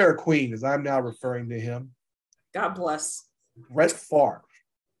welfare queen, as I'm now referring to him. God bless. Brett Favre.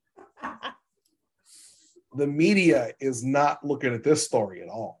 The media is not looking at this story at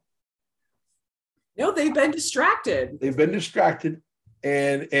all. No, they've been distracted. They've been distracted,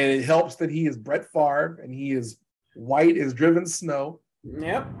 and it helps that he is Brett Favre, and he is white as driven snow.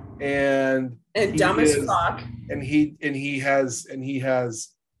 Yep. And dumb as fuck. And he has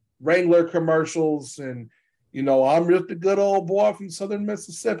Wrangler commercials, and I'm just a good old boy from Southern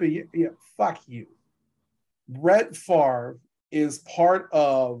Mississippi. Yeah, fuck you. Brett Favre is part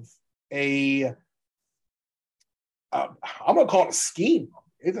of I'm gonna call it a scheme.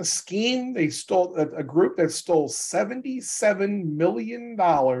 It's a scheme. They stole a group that stole $77 million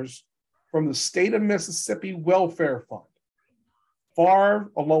from the state of Mississippi welfare fund.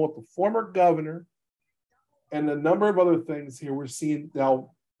 Favre, along with the former governor and a number of other things here, we're seeing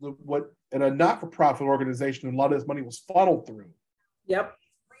now what in a not-for-profit organization, a lot of this money was funneled through. Yep.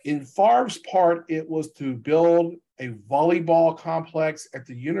 In Favre's part, it was to build a volleyball complex at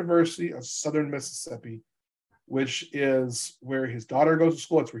the University of Southern Mississippi, which is where his daughter goes to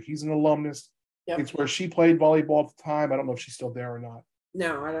school. It's where he's an alumnus. Yep. It's where she played volleyball at the time. I don't know if she's still there or not.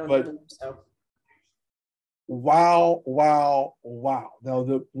 No, I don't think so. Wow. Now,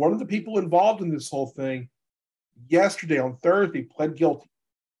 one of the people involved in this whole thing yesterday on Thursday pled guilty.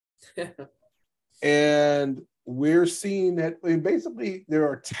 And we're seeing that basically there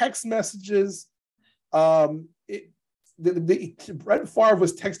are text messages. Brett Favre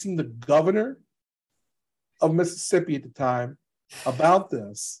was texting the governor of Mississippi at the time about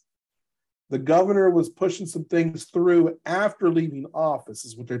this. The governor was pushing some things through after leaving office,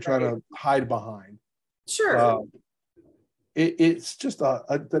 is what they're trying to hide behind. Sure. It's just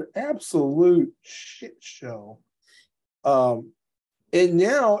an absolute shit show. And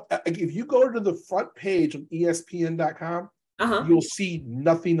now, if you go to the front page of ESPN.com, you'll see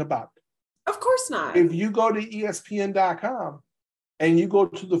nothing about it. Of course not. If you go to ESPN.com and you go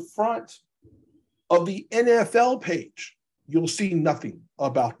to the front of the NFL page, you'll see nothing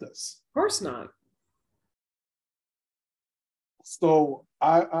about this. Of course not. So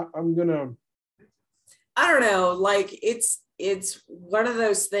I'm gonna. I don't know. Like it's one of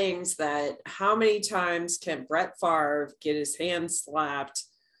those things that how many times can Brett Favre get his hand slapped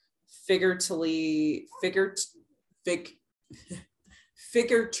figuratively?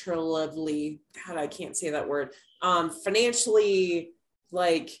 God, I can't say that word. Financially,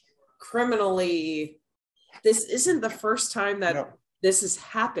 like criminally. This isn't the first time that this has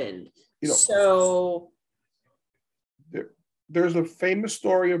happened. So there's a famous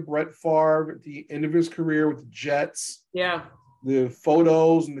story of Brett Favre at the end of his career with the Jets. Yeah. The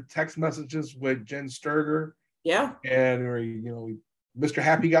photos and the text messages with Jen Sturger. Yeah. And Mr.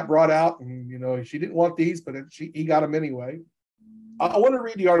 Happy got brought out, and she didn't want these, but he got them anyway. I want to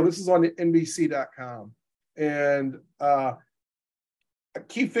read the article. This is on NBC.com, and a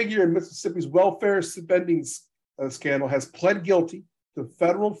key figure in Mississippi's welfare spending scandal has pled guilty to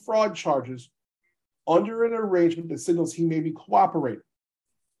federal fraud charges under an arrangement that signals he may be cooperating.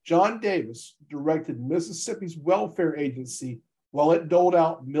 John Davis directed Mississippi's welfare agency while it doled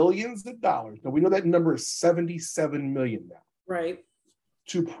out millions of dollars. Now, we know that number is 77 million now. Right.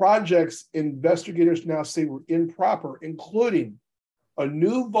 To projects investigators now say were improper, including a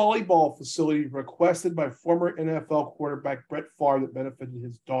new volleyball facility requested by former NFL quarterback Brett Favre that benefited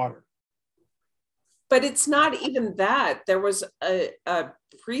his daughter. But it's not even that. There was a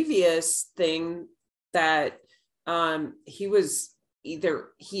previous thing that he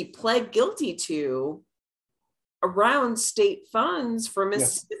pled guilty to around state funds for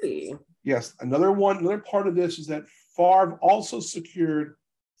Mississippi. Yes. Another part of this is that Favre also secured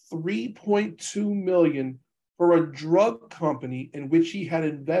 $3.2 million for a drug company in which he had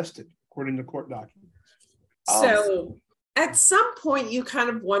invested, according to court documents. So at some point you kind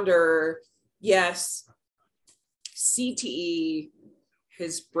of wonder, yes, CTE,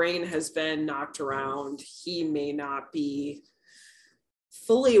 his brain has been knocked around. He may not be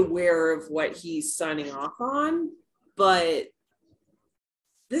fully aware of what he's signing off on, but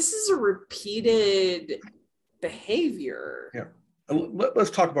this is a repeated behavior. Yeah.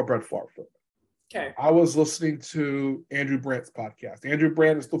 Let's talk about Brett Favre. Okay. I was listening to Andrew Brandt's podcast. Andrew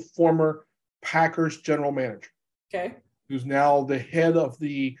Brandt is the former Packers general manager. Okay. Who's now the head of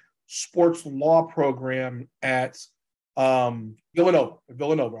the sports law program at Villanova.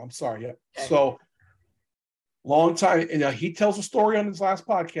 I'm sorry. Yeah. Okay. So long time. And he tells a story on his last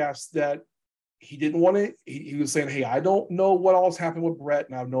podcast that he didn't want to. He was saying, "Hey, I don't know what all's happened with Brett,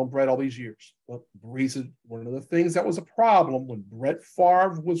 and I've known Brett all these years." But he said one of the things that was a problem when Brett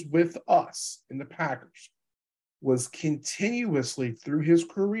Favre was with us in the Packers was continuously through his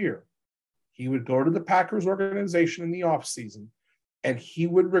career, he would go to the Packers organization in the offseason, and he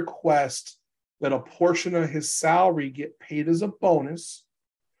would request that a portion of his salary get paid as a bonus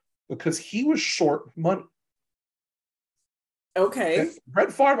because he was short money. Okay.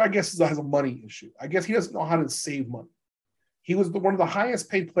 Brett Favre, I guess, has a money issue. I guess he doesn't know how to save money. He was one of the highest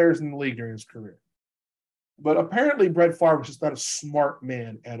paid players in the league during his career. But apparently, Brett Favre was just not a smart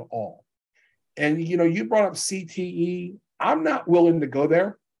man at all. And, you brought up CTE. I'm not willing to go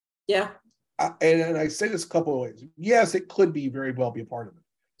there. Yeah. And I say this a couple of ways. Yes, it could very well be a part of it.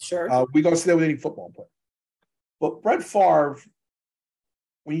 Sure. We're going to say that with any football player. But Brett Favre,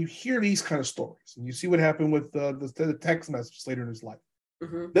 when you hear these kind of stories, and you see what happened with the text messages later in his life,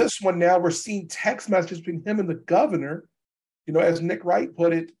 this one now we're seeing text messages between him and the governor. As Nick Wright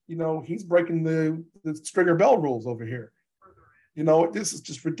put it, he's breaking the Stringer Bell rules over here. This is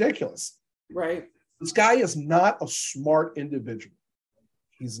just ridiculous. Right. This guy is not a smart individual.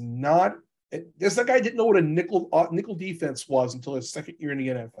 He's not. This guy didn't know what a nickel defense was until his second year in the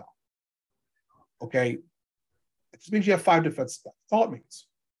NFL. Okay. It just means you have 5 defensive backs. That's all it means.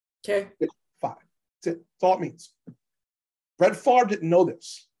 Okay. 5. That's it. That's all it means. Brett Favre didn't know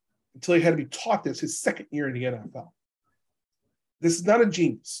this until he had to be taught this his second year in the NFL. This is not a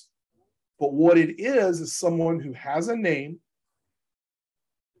genius. But what it is someone who has a name,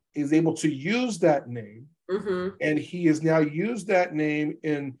 is able to use that name, and he has now used that name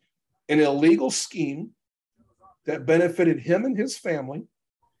in an illegal scheme that benefited him and his family.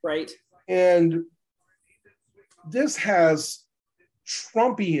 Right. And this has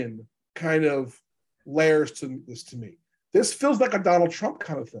Trumpian kind of layers to this to me. This feels like a Donald Trump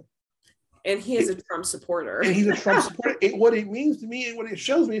kind of thing. And he is a Trump supporter. And he's a Trump supporter. What it means to me and what it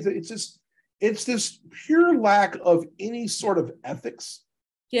shows me is that it's this pure lack of any sort of ethics.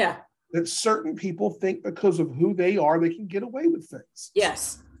 Yeah. That certain people think because of who they are, they can get away with things.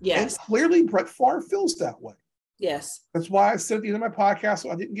 Yes. Yes. And clearly Brett Favre feels that way. Yes. That's why I said at the end of my podcast, so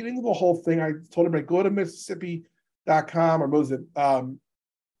I didn't get into the whole thing. I told everybody, go to Mississippi.com or what was it?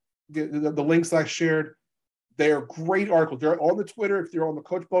 The links I shared. They are great articles. They're on the Twitter. If you're on the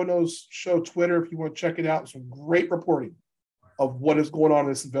Coach Bono's show Twitter, if you want to check it out, some great reporting of what is going on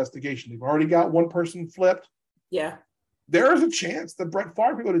in this investigation. They've already got one person flipped. Yeah. There is a chance that Brett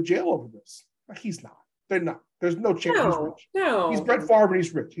Favre could go to jail over this. He's not. They're not. There's no chance. No, he's rich. No. He's Brett Favre, and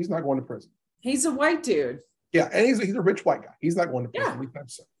he's rich. He's not going to prison. He's a white dude. Yeah, and he's a rich white guy. He's not going to prison anytime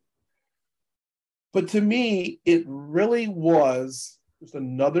soon. But to me, it really was just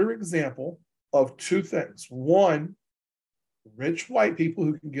another example of 2 things. One, rich white people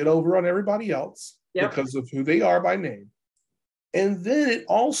who can get over on everybody else because of who they are by name. And then it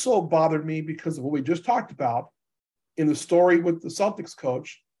also bothered me because of what we just talked about in the story with the Celtics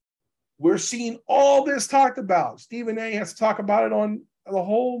coach. We're seeing all this talked about. Stephen A. has to talk about it on the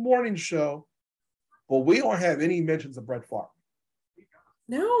whole morning show, but we don't have any mentions of Brett Favre.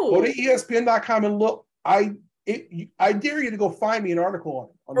 No. Go to ESPN.com and look. I dare you to go find me an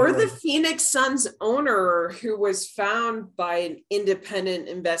article on or the Phoenix Suns owner who was found by an independent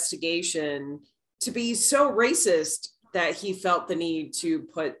investigation to be so racist that he felt the need to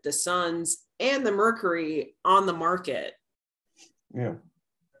put the Suns and the Mercury on the market. Yeah.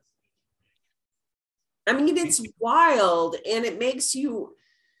 I mean, it's wild, and it makes you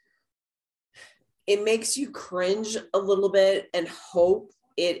cringe a little bit and hope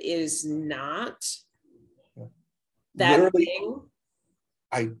it is not that literally, thing.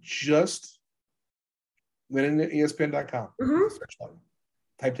 I just went into ESPN.com, search button,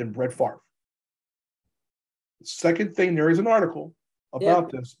 typed in Brett Favre. The second thing, there is an article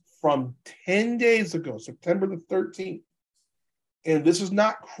about this from 10 days ago, September the 13th. And this is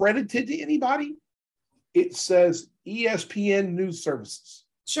not credited to anybody. It says ESPN News Services.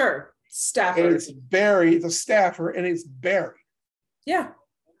 Sure. Staffer. And it's buried. It's a staffer, and it's buried. Yeah.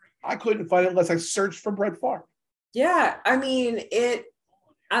 I couldn't find it unless I searched for Brett Favre. Yeah. I mean, I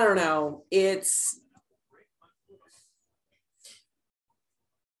don't know. It's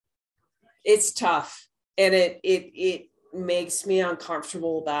tough. And it makes me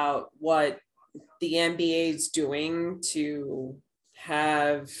uncomfortable about what the NBA is doing to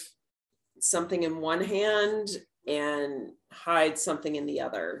have something in one hand and hide something in the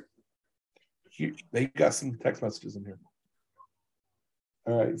other. They got some text messages in here.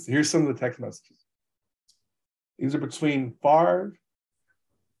 All right, so here's some of the text messages. These are between Favre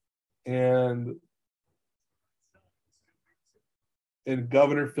and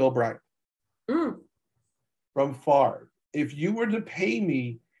Governor Phil Bryant. from Favre. If you were to pay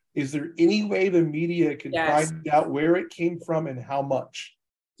me, is there any way the media can Yes. find out where it came from and how much?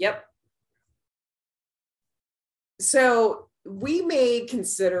 Yep. So we may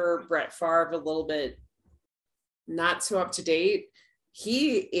consider Brett Favre a little bit not so up to date.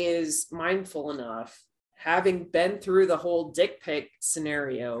 He is mindful enough, having been through the whole dick pic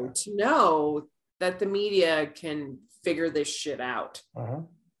scenario, to know that the media can figure this shit out.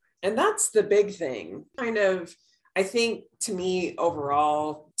 And that's the big thing. Kind of, I think, to me,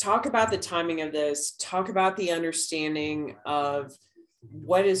 overall, talk about the timing of this, talk about the understanding of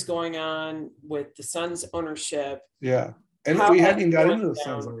what is going on with the Suns ownership. Yeah. And we haven't got into the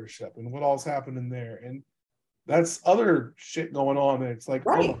Suns ownership and what all's happening there. And that's other shit going on. And it's like,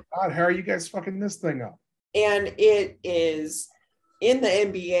 right. Oh my God, how are you guys fucking this thing up? And it is in the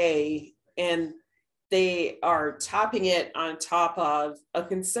NBA, and they are topping it on top of a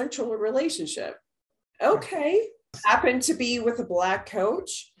consensual relationship. Okay. Happen to be with a black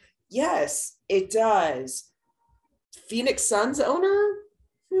coach? Yes, it does. Phoenix Suns owner?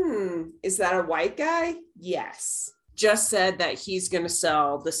 Is that a white guy? Yes. Just said that he's going to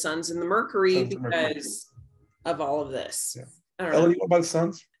sell the Suns and the Mercury because of all of this. Yeah. Ellen, what about the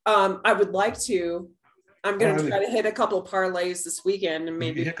Suns? I would like to. I'm going to try to hit a couple of parlays this weekend, and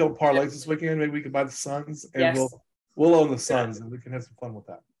maybe hit a couple parlays this weekend. Maybe we can buy the Suns, and we'll own the Suns, and we can have some fun with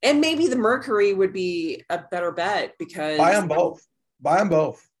that. And maybe the Mercury would be a better bet because buy them both. Buy them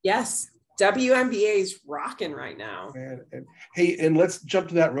both. Yes, WNBA is rocking right now. And let's jump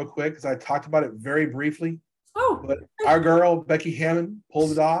to that real quick because I talked about it very briefly. But our girl Becky Hammon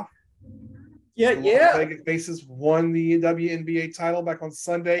pulled it off. Yeah. Vegas Aces won the WNBA title back on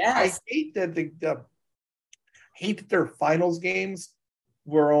Sunday. Yes. I hate that their finals games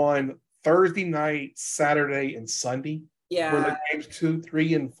were on Thursday night, Saturday, and Sunday. Yeah. Were the games 2,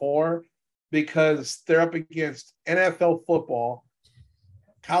 3, and 4, because they're up against NFL football,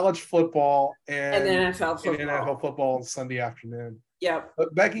 college football, and NFL football on Sunday afternoon. Yeah.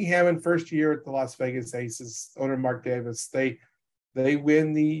 But Becky Hammon, first year at the Las Vegas Aces, owner Mark Davis, they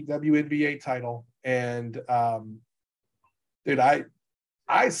win the WNBA title. And dude,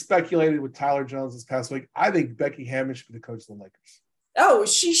 I speculated with Tyler Jones this past week. I think Becky Hammon should be the coach of the Lakers. Oh,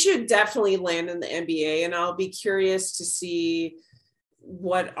 she should definitely land in the NBA, and I'll be curious to see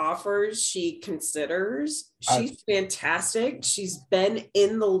what offers she considers. She's fantastic. She's been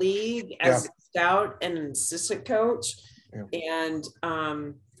in the league as a scout and an assistant coach, and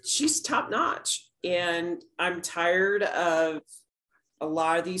she's top notch. And I'm tired of a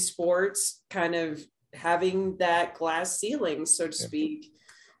lot of these sports kind of having that glass ceiling, so to speak.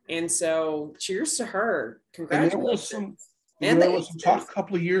 And so cheers to her. Congratulations. And there was some talk a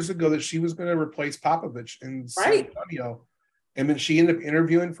couple of years ago that she was going to replace Popovich in San Antonio. And then she ended up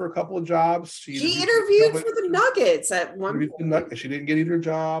interviewing for a couple of jobs. She interviewed for the Nuggets at one point. She didn't get either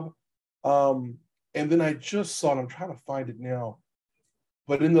job. And then I just saw it. I'm trying to find it now.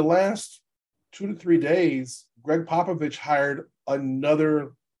 But in the last 2 to 3 days, Greg Popovich hired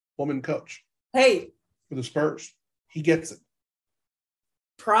another woman coach. Hey. For the Spurs. He gets it.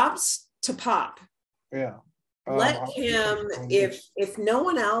 Props to Pop. Yeah. Let him, if no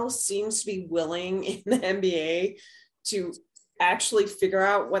one else seems to be willing in the NBA to actually figure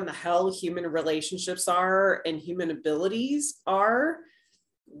out when the hell human relationships are and human abilities are,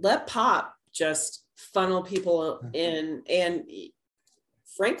 let Pop just funnel people in. And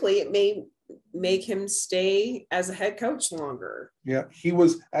frankly, it may make him stay as a head coach longer. Yeah, he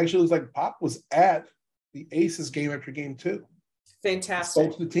was actually, it was like Pop was at the Aces game after game 2. Fantastic.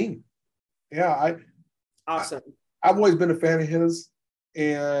 Spoke to the team. Yeah, awesome. I've always been a fan of his,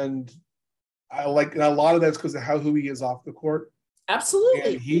 and I like, and a lot of that's because of who he is off the court.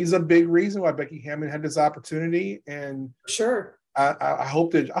 Absolutely. And he's a big reason why Becky Hammon had this opportunity. And sure, I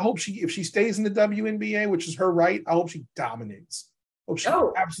hope if she stays in the WNBA, which is her right, I hope she dominates. I hope she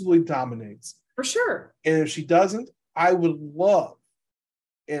absolutely dominates. For sure. And if she doesn't, I would love,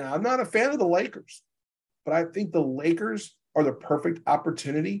 and I'm not a fan of the Lakers, but I think the Lakers are the perfect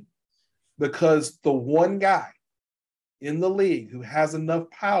opportunity, because the one guy in the league who has enough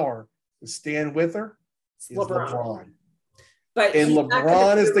power to stand with her is LeBron. But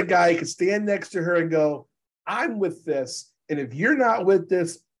LeBron is the guy who can stand next to her and go, I'm with this. And if you're not with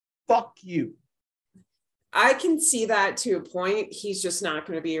this, fuck you. I can see that to a point. He's just not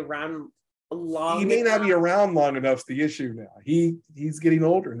going to be around long. He may not be around long enough is the issue now. He's getting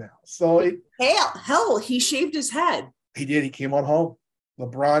older now. So hell, he shaved his head. He did. He came on home.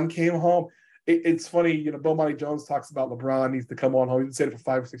 LeBron came home. It's funny, Bomani Jones talks about LeBron needs to come on home. He's said it for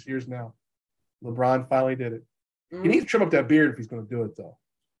 5 or 6 years now. LeBron finally did it. He needs to trim up that beard if he's going to do it, though.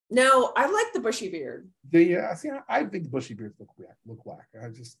 No, I like the bushy beard. Yeah, see, I think the bushy beards look whack. I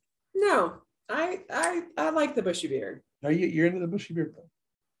just No, I like the bushy beard. no, you're into the bushy beard though.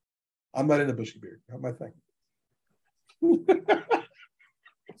 I'm not into bushy beard. Not my thing.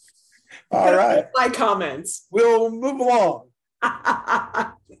 All right. My comments. We'll move along.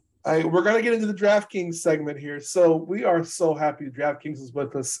 We're going to get into the DraftKings segment here. So we are so happy DraftKings is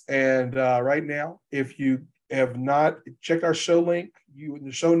with us. And right now, if you have not checked our show link, in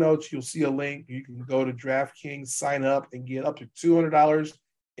the show notes, you'll see a link. You can go to DraftKings, sign up, and get up to $200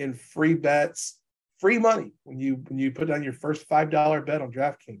 in free bets, free money when you put down your first $5 bet on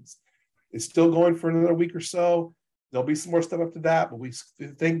DraftKings. It's still going for another week or so. There'll be some more stuff after that, but we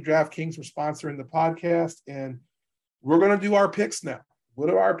thank DraftKings for sponsoring the podcast, and we're going to do our picks now. What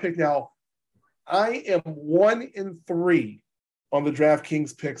are our picks now? I am 1-3 on the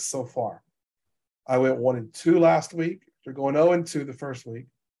DraftKings picks so far. I went 1-2 last week. They're going 0-2 the first week.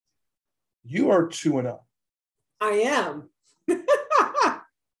 You are 2-0. I am.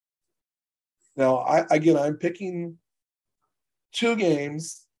 Now, I'm picking 2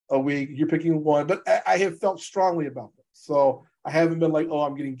 games a week. You're picking 1, but I have felt strongly about them. So I haven't been like, oh,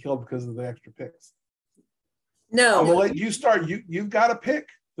 I'm getting killed because of the extra picks. No. I'm going to let you start. You've got a pick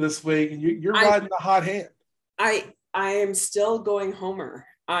this week, and you're riding the hot hand. I am still going Homer.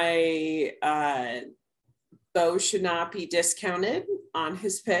 Bo should not be discounted on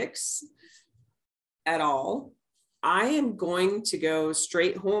his picks at all. I am going to go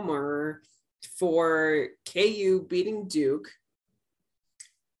straight Homer for KU beating Duke.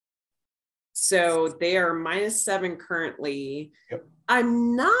 So they are -7 currently. Yep.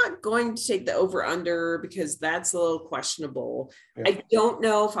 I'm not going to take the over-under because that's a little questionable. Yeah. I don't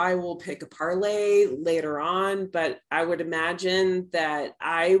know if I will pick a parlay later on, but I would imagine that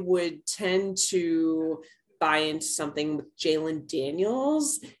I would tend to buy into something with Jalen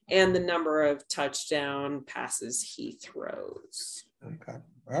Daniels and the number of touchdown passes he throws. Okay.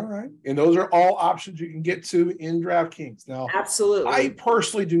 All right. And those are all options you can get to in DraftKings. Now, absolutely. I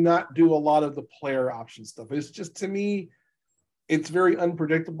personally do not do a lot of the player option stuff. It's just, to me, it's very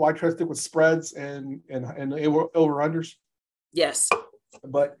unpredictable. I try to stick with spreads and over-unders. Yes.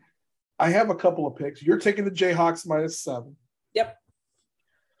 But I have a couple of picks. You're taking the Jayhawks -7. Yep.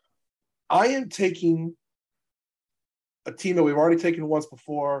 I am taking a team that we've already taken once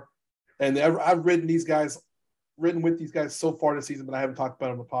before, and I've ridden with these guys so far this season, but I haven't talked about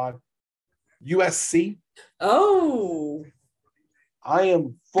them on the pod. USC. Oh. I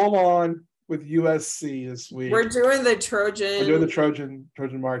am full on with USC this week. We're doing the Trojan. We're doing the Trojan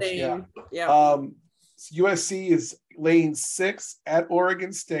March. Thing. Yeah. Yeah. USC is laying 6 at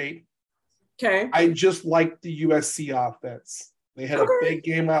Oregon State. Okay. I just like the USC offense. They had a big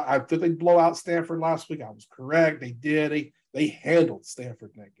game out. I thought they'd blow out Stanford last week. I was correct. They did. They handled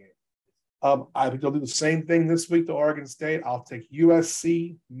Stanford in that game. I think they'll do the same thing this week to Oregon State. I'll take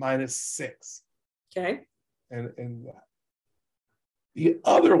USC -6. Okay. And the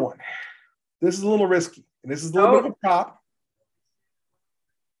other one, this is a little risky, and this is a little bit of a prop.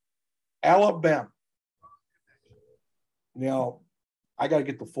 Alabama. Now, I got to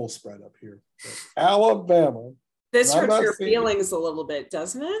get the full spread up here. Alabama. This hurts your feelings a little bit,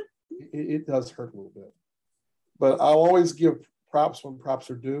 doesn't it? It does hurt a little bit. But I'll always give props when props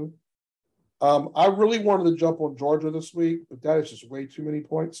are due. I really wanted to jump on Georgia this week, but that is just way too many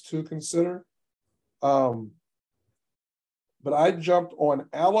points to consider. But I jumped on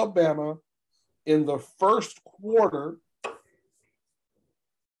Alabama in the first quarter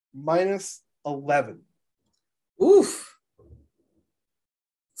 -11. Oof.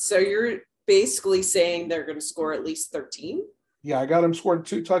 So you're basically saying they're going to score at least 13? Yeah, I got them scoring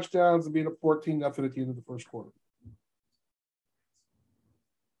 2 touchdowns and being a 14-0 at the end of the first quarter.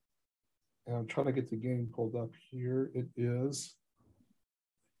 And I'm trying to get the game pulled up here. It is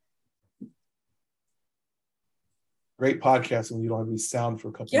great podcasting when you don't have any sound for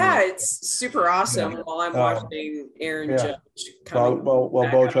a couple of minutes. It's super awesome while I'm watching Aaron Judge. While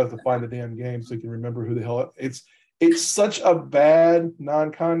Bo tries to find the damn game so he can remember who the hell it's such a bad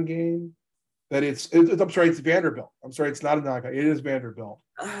non-con game that it's Vanderbilt. I'm sorry, it's not a non-con. It is Vanderbilt.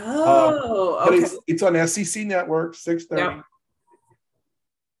 Oh, okay. But it's on SEC Network, 6:30. Yep.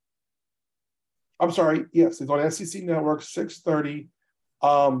 I'm sorry. Yes, it's on SEC Network, 6:30.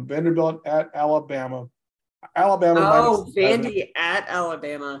 Vanderbilt at Alabama. Oh, Vandy at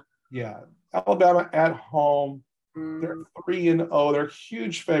Alabama. Yeah, Alabama at home. They're 3-0. They're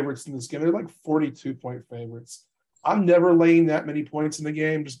huge favorites in this game. They're like 42-point favorites. I'm never laying that many points in the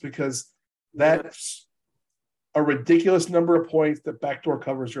game just because that's a ridiculous number of points that backdoor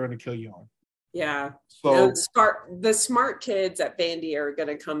covers are going to kill you on. Yeah. No, So the smart kids at Vandy are going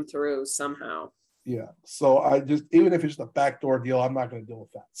to come through somehow. yeah. So I just, even if it's just a backdoor deal, I'm not going to deal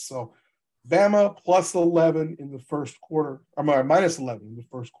with that. So Bama plus 11 in the first quarter. I'm sorry, minus 11 in the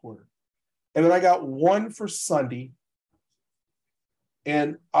first quarter. And then I got one for Sunday.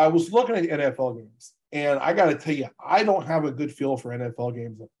 And I was looking at NFL games. And I got to tell you, I don't have a good feel for NFL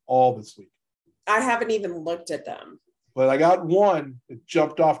games at all this week. I haven't even looked at them. But I got one that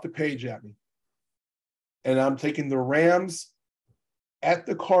jumped off the page at me. And I'm taking the Rams at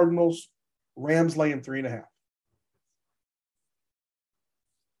the Cardinals. Rams laying 3.5.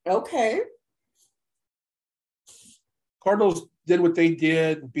 Okay. Cardinals did what they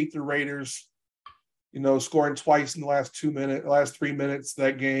did, beat the Raiders, scoring twice in the last 3 minutes of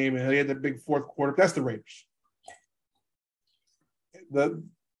that game, and they had that big fourth quarter. That's the Raiders.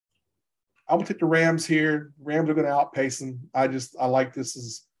 I'm gonna take the Rams here. Rams are gonna outpace them. I like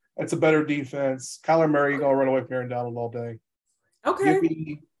this. It's a better defense. Kyler Murray gonna run away from Aaron Donald all day. Okay. Give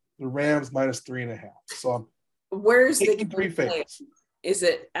me the Rams minus 3.5. So I'm where's the taking three favorites. Is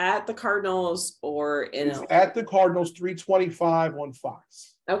it at the Cardinals or in It's at the Cardinals, 325 on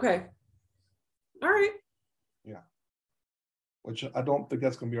Fox. Okay. All right. Yeah. Which I don't think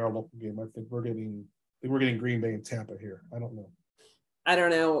that's going to be our local game. I think we're getting Green Bay and Tampa here. I don't know. I don't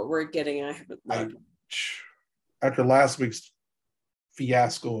know what we're getting. I haven't. After last week's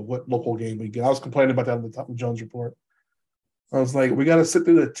fiasco of what local game we get, I was complaining about that on the Tom Jones report. I was like, we got to sit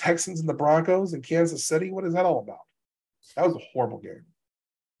through the Texans and the Broncos in Kansas City. What is that all about? That was a horrible game.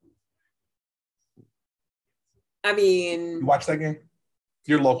 I mean, you watched that game?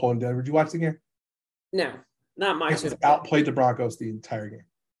 You're local in Denver. Did you watch the game? No, not much. Outplayed the Broncos the entire game.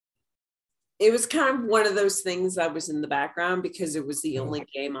 It was kind of one of those things that was in the background because it was the only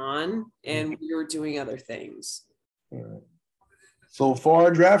game on and we were doing other things. All right. So for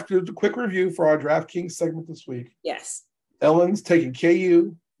our draft, a quick review for our DraftKings segment this week. Yes. Ellen's taking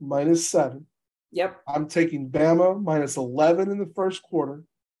KU minus 7. Yep. I'm taking Bama minus 11 in the first quarter.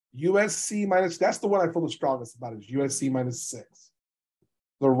 USC minus, that's the one I feel the strongest about is USC minus 6.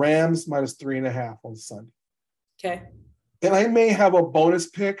 The Rams minus 3.5 on Sunday. Okay. And I may have a bonus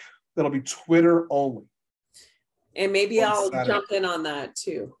pick that'll be Twitter only. And maybe I'll jump in on that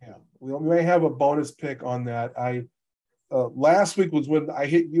too. Yeah, we may have a bonus pick on that. Last week was when I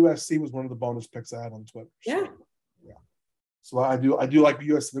hit USC was one of the bonus picks I had on Twitter. Yeah. Yeah. So I do like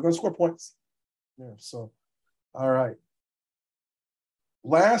USC. They're going to score points. Yeah. So, all right.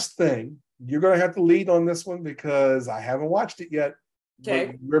 Last thing, you're going to have to lead on this one because I haven't watched it yet.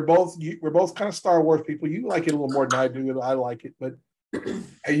 Okay. We're both kind of Star Wars people. You like it a little more than I do. I like it, but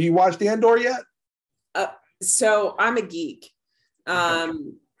have you watched Andor yet? So I'm a geek. I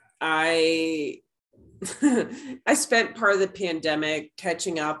spent part of the pandemic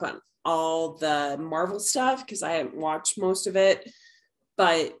catching up on all the Marvel stuff because I haven't watched most of it.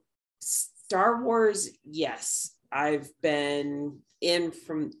 But Star Wars, yes, I've been in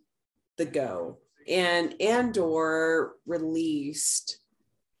from the go. And Andor released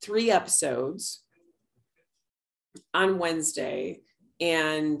 3 episodes on Wednesday.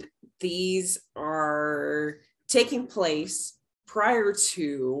 And these are taking place prior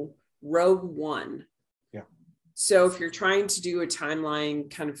to Rogue One. Yeah. So if you're trying to do a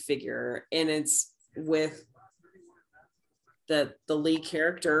timeline kind of figure, and it's with the lead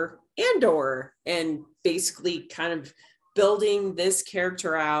character Andor, and basically kind of building this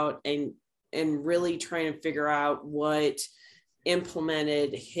character out and really trying to figure out what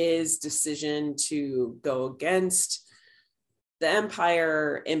implemented his decision to go against the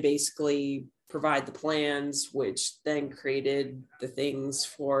Empire and basically provide the plans, which then created the things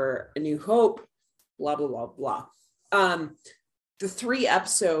for A New Hope, blah, blah, blah, blah. The 3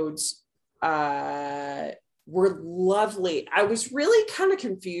 episodes were lovely. I was really kind of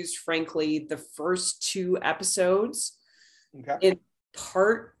confused, frankly, the first 2 episodes, in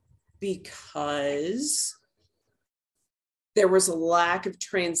part because there was a lack of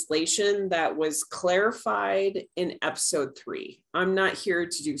translation that was clarified in episode 3. I'm not here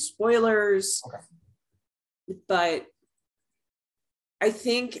to do spoilers, but I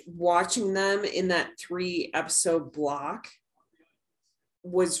think watching them in that 3 episode block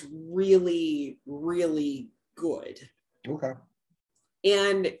was really, really good. Okay.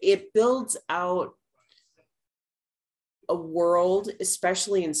 And it builds out a world,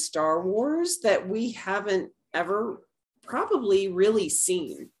 especially in Star Wars, that we haven't ever probably really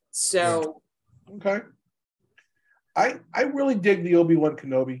seen. So okay. I really dig the Obi-Wan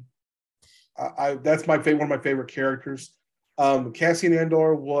Kenobi. That's my favorite, one of my favorite characters. Cassian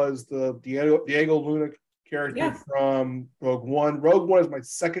Andor was the Diego Luna character from Rogue One. Rogue One is my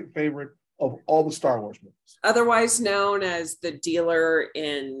second favorite of all the Star Wars movies. Otherwise known as the dealer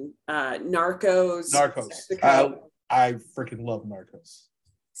in Narcos. Narcos. I freaking love Narcos.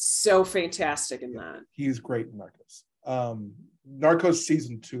 So fantastic in that. He's great in Narcos. Narcos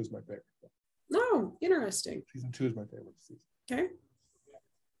season 2 is my favorite. Oh, interesting. Season 2 is my favorite season. Okay.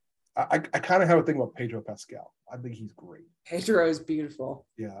 I kind of have a thing about Pedro Pascal. I think he's great. Pedro is beautiful.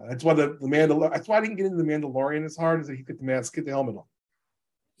 Yeah, that's why the Mandalorian. That's why I didn't get into the Mandalorian as hard as he get the mask, get the helmet on.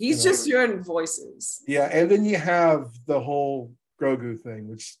 He's just doing voices. Yeah, and then you have the whole Grogu thing,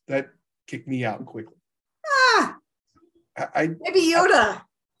 which that kicked me out quickly. Baby Yoda.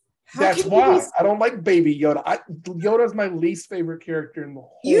 That's why I don't like Baby Yoda. Yoda is my least favorite character in the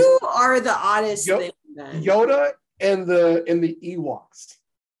whole. You are the oddest thing. Then. Yoda and the Ewoks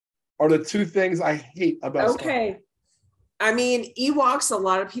are the two things I hate about. Okay. I mean, Ewoks, a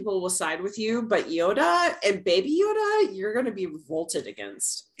lot of people will side with you, but Yoda and Baby Yoda, you're going to be revolted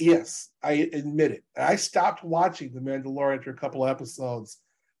against. Yes, I admit it. I stopped watching The Mandalorian after a couple of episodes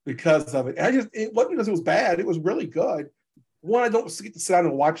because of it. And it wasn't because it was bad. It was really good. One, I don't get to sit down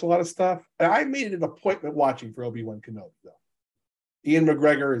and watch a lot of stuff. And I made it an appointment watching for Obi-Wan Kenobi, though. Ian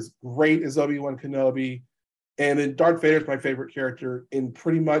McGregor is great as Obi-Wan Kenobi. And then Darth Vader is my favorite character in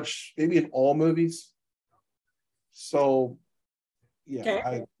pretty much, maybe in all movies. So, yeah,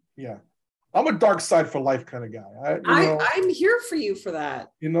 okay. I'm a dark side for life kind of guy. I'm here for you for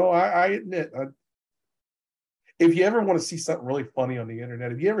that. I admit, if you ever want to see something really funny on the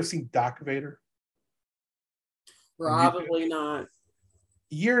internet, have you ever seen Doc Vader? Probably not.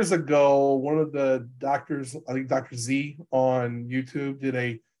 Years ago, one of the doctors, I think Dr. Z on YouTube, did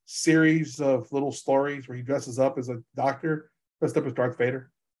a series of little stories where he dresses up as a doctor, dressed up as Darth Vader.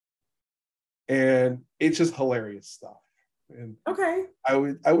 And it's just hilarious stuff. And okay, I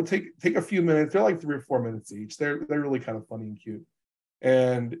would take a few minutes. They're like 3 or 4 minutes each. They're really kind of funny and cute,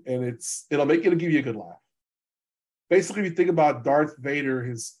 and it'll give you a good laugh. Basically, if you think about Darth Vader,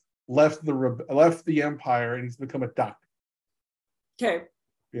 has left the Empire and he's become a doctor. Okay.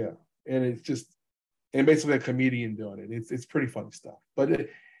 Yeah, and basically a comedian doing it. It's pretty funny stuff. But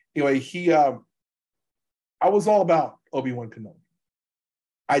anyway, I was all about Obi-Wan Kenobi.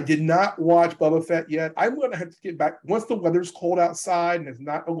 I did not watch Boba Fett yet. I'm going to have to get back. Once the weather's cold outside and it's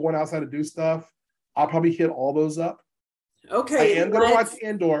not going outside to do stuff, I'll probably hit all those up. Okay. I am going to watch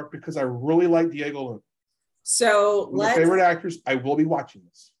Andor because I really like Diego Luna. So one of my favorite actors. I will be watching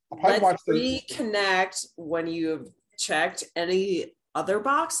this. I'll probably watch reconnect when you've checked any other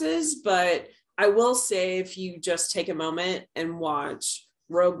boxes, but I will say if you just take a moment and watch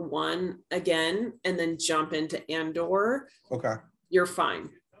Rogue One again and then jump into Andor, okay, you're fine.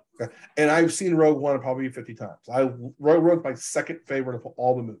 Okay. And I've seen Rogue One probably 50 times. Rogue One's my second favorite of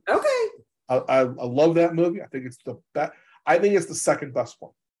all the movies. Okay. I love that movie. I think it's the best. I think it's the second best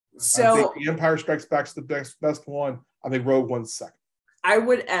one. So I think The Empire Strikes Back's the best one. I think Rogue One's second. I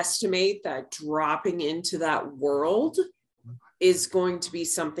would estimate that dropping into that world is going to be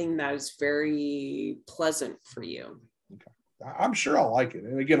something that is very pleasant for you. Okay. I'm sure I'll like it.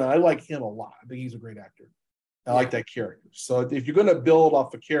 And again, I like him a lot. I think he's a great actor. I like that character. So if you're going to build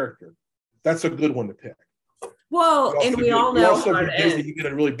off a character, that's a good one to pick. Well, and we all know how it ends. You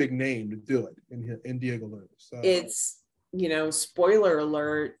get a really big name to do it in Diego Luna. So it's, spoiler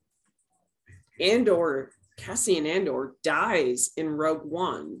alert, Cassian Andor dies in Rogue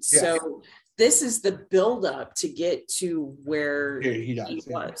One. Yeah. So this is the buildup to get to where he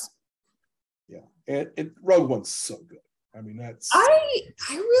was. Yeah. And Rogue One's so good. I mean, I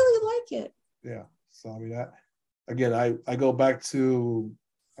really like it. Yeah. So I mean, I go back to,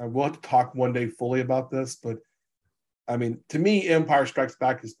 I will have to talk one day fully about this, but I mean, to me, Empire Strikes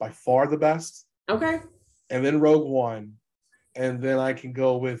Back is by far the best. Okay. And then Rogue One. And then I can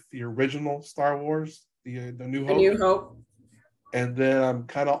go with the original Star Wars, the New Hope. The New Hope. And then I'm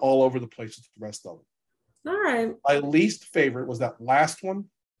kind of all over the place with the rest of them. All right. My least favorite was that last one.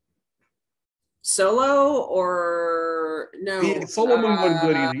 Solo or no? Yeah, Solo movie wasn't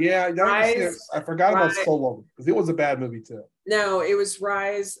good either. Yeah, I forgot about Solo because it was a bad movie too. No, it was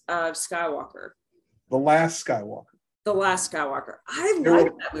Rise of Skywalker. The Last Skywalker. The Last Skywalker. I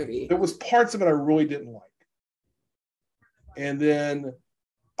liked that movie. There was parts of it I really didn't like. And then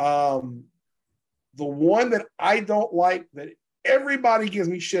the one that I don't like that everybody gives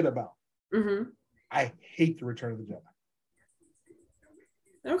me shit about. Mm-hmm. I hate The Return of the Jedi.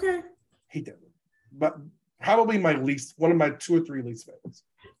 Okay. Hate that movie. But probably one of my 2 or 3 least favorites.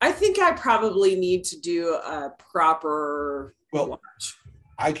 I think I probably need to do a proper watch.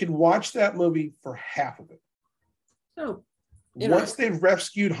 I could watch that movie for half of it. Oh. Once they've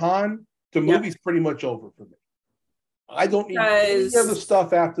rescued Han, the movie's pretty much over for me. I don't need any of the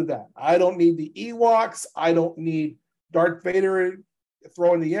stuff after that. I don't need the Ewoks. I don't need Darth Vader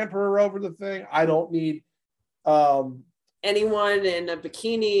throwing the Emperor over the thing. I don't need anyone in a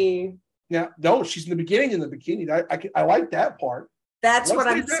bikini. Yeah, no, she's in the beginning in the bikini. I like that part. That's what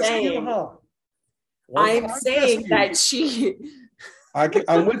I'm saying. I'm saying that she.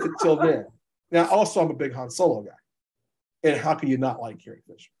 I'm with it till then. Now, also, I'm a big Han Solo guy. And how can you not like Carrie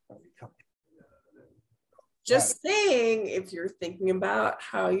Fisher? I mean, come on. Just saying, if you're thinking about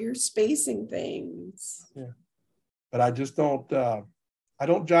how you're spacing things. Yeah. But I just don't, I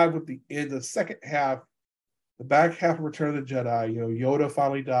don't jive with the second half, the back half of Return of the Jedi. You know, Yoda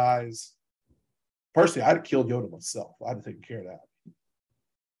finally dies. Personally, I'd have killed Yoda myself. I'd have taken care of that.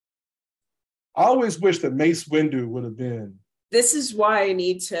 I always wish that Mace Windu would have been. This is why I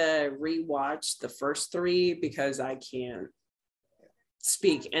need to rewatch the first three because I can't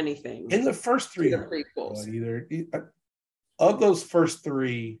speak anything. In the first three, the prequels. Either of those first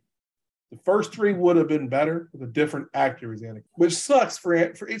three, the first three would have been better with a different actor as Anakin, which sucks for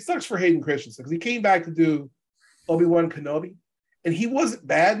Hayden Christensen because he came back to do Obi-Wan Kenobi, and he wasn't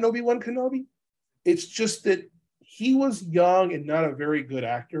bad in Obi-Wan Kenobi. It's just that he was young and not a very good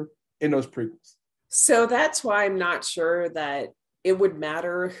actor in those prequels. So that's why I'm not sure that it would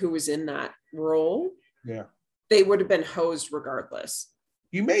matter who was in that role. Yeah. They would have been hosed regardless.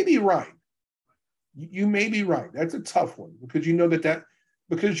 You may be right. You may be right. That's a tough one because you know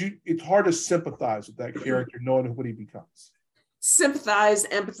it's hard to sympathize with that character knowing what he becomes. Sympathize,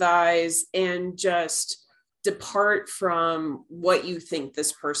 empathize, and just depart from what you think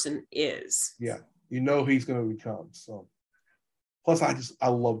this person is. Yeah. You know he's going to become. So plus I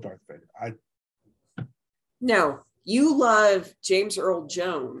love Darth Vader. No, you love James Earl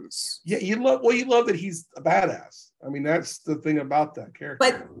Jones. Yeah, you love that he's a badass. I mean, that's the thing about that character.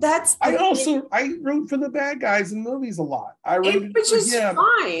 But I root for the bad guys in movies a lot. Which is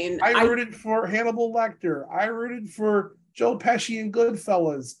fine. I rooted for Hannibal Lecter. I rooted for Joe Pesci in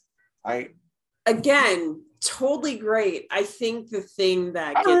Goodfellas. Again, totally great. I think the thing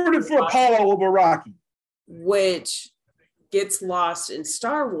that I rooted for Apollo over Rocky, which gets lost in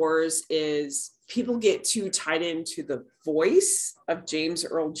Star Wars is people get too tied into the voice of James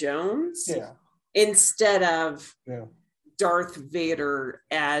Earl Jones instead of Darth Vader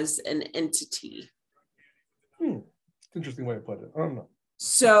as an entity. Interesting way to put it. I don't know.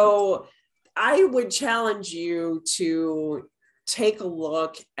 So I would challenge you to take a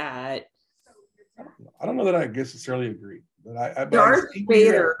look at. I don't know that I necessarily agree, but Darth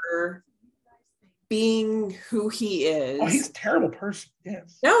Vader being who he is. Oh, he's a terrible person.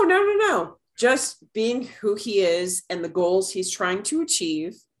 Yes. No. Just being who he is and the goals he's trying to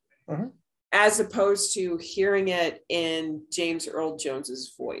achieve, as opposed to hearing it in James Earl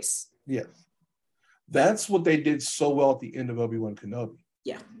Jones's voice. Yes. That's what they did so well at the end of Obi-Wan Kenobi.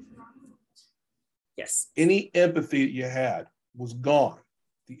 Yeah. Yes. Any empathy that you had was gone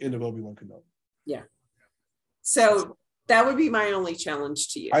at the end of Obi-Wan Kenobi. Yeah. So that would be my only challenge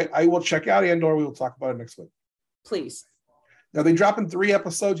to you. I will check out Andor. We will talk about it next week. Please. Now, they dropping 3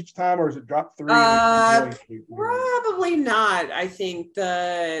 episodes each time, or is it drop 3? Probably not. I think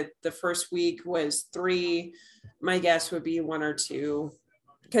the first week was 3. My guess would be 1 or 2,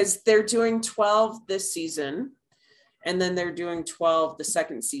 because they're doing 12 this season, and then they're doing 12 the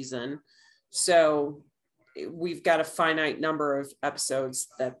second season. So we've got a finite number of episodes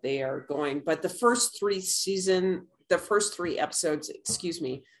that they are going. But the first 3 episodes,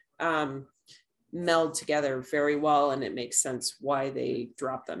 meld together very well, and it makes sense why they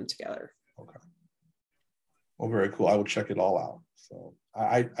dropped them together. Okay. Well, very cool. I will check it all out. So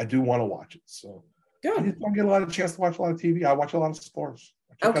I do want to watch it. So good. I just don't get a lot of chance to watch a lot of TV. I watch a lot of sports.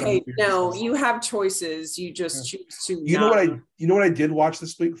 Okay, no, you have choices. You just choose to. You know what I did watch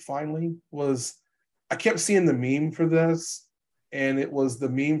this week finally was I kept seeing the meme for this, and it was the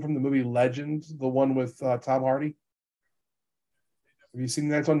meme from the movie Legend, the one with Tom Hardy. Have you seen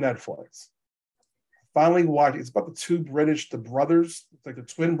that? It's on Netflix. Finally watched. It's about the brothers. It's like the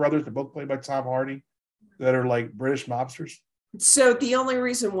twin brothers. They're both played by Tom Hardy, that are like British mobsters. So the only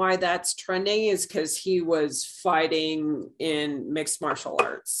reason why that's trending is because he was fighting in mixed martial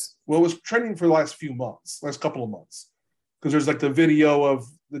arts. Well, it was trending for the last couple of months, because there's like the video of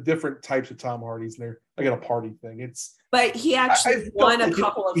the different types of Tom Hardys there, like at a party thing. But he actually won a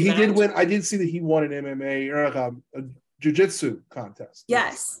couple of. He did win. I did see that he won an MMA or like a jiu-jitsu contest.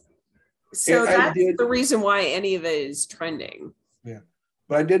 Yes. So that's the reason why any of it is trending. Yeah.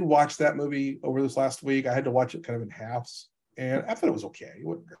 But I did watch that movie over this last week. I had to watch it kind of in halves, and I thought it was okay. It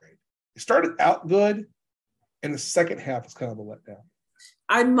wasn't great. It started out good, and the second half is kind of a letdown.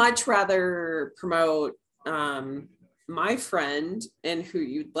 I'd much rather promote my friend and who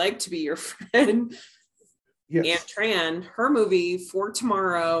you'd like to be your friend, Yes. Ann Tran, her movie For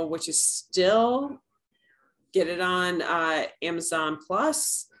Tomorrow, which is still, get it on Amazon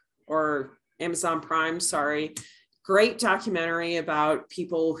Plus or Amazon Prime, sorry. Great documentary about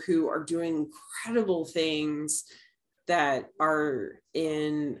people who are doing incredible things that are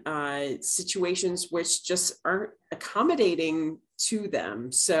in situations which just aren't accommodating to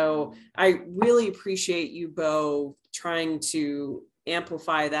them. So I really appreciate you, Bo, trying to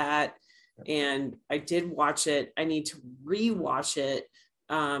amplify that. And I did watch it. I need to rewatch it.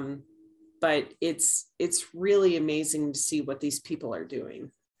 But it's really amazing to see what these people are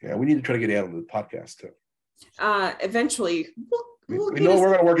doing. Yeah, we need to try to get Ann on the podcast too. Eventually, we know we're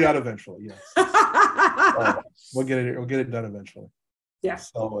going to work it out eventually. Yes, we'll get it done eventually. Yeah.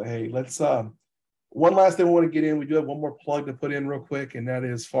 So hey, let's. One last thing we want to get in. We do have one more plug to put in real quick, and that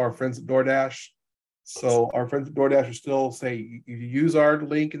is for our friends at DoorDash. So our friends at DoorDash are still say if you use our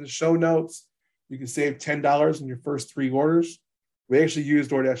link in the show notes, you can save $10 in your first 3 orders. We actually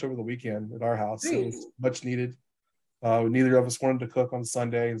used DoorDash over the weekend at our house. So it was much needed. Neither of us wanted to cook on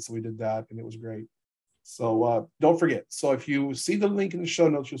Sunday, and so we did that, and it was great. So don't forget. So if you see the link in the show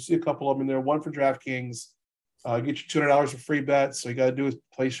notes, you'll see a couple of them in there. One for DraftKings, get you $200 for free bets. So you got to do is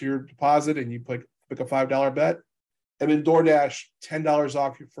place your deposit, and you pick a $5 bet. And then DoorDash, $10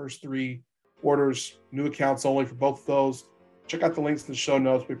 off your first 3 orders, new accounts only for both of those. Check out the links in the show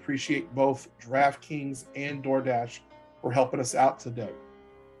notes. We appreciate both DraftKings and DoorDash for helping us out today.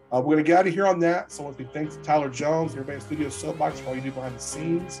 We're going to get out of here on that. So I want to thank Tyler Jones, everybody in Studio Soapbox for all you do behind the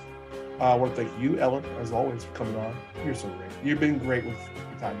scenes. I want to thank you, Ellen, as always, for coming on. You're so great. You've been great with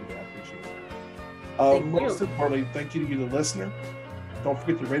your time today. I appreciate it. Most importantly, thank you to you, the listener. Don't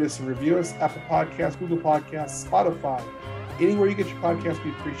forget to rate us and review us. Apple Podcasts, Google Podcasts, Spotify. Anywhere you get your podcast, we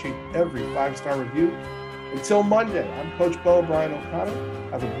appreciate every 5-star review. Until Monday, I'm Coach Bo Brian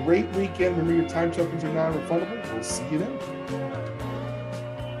O'Connor. Have a great weekend. Remember, your time tokens are non-refundable. We'll see you then.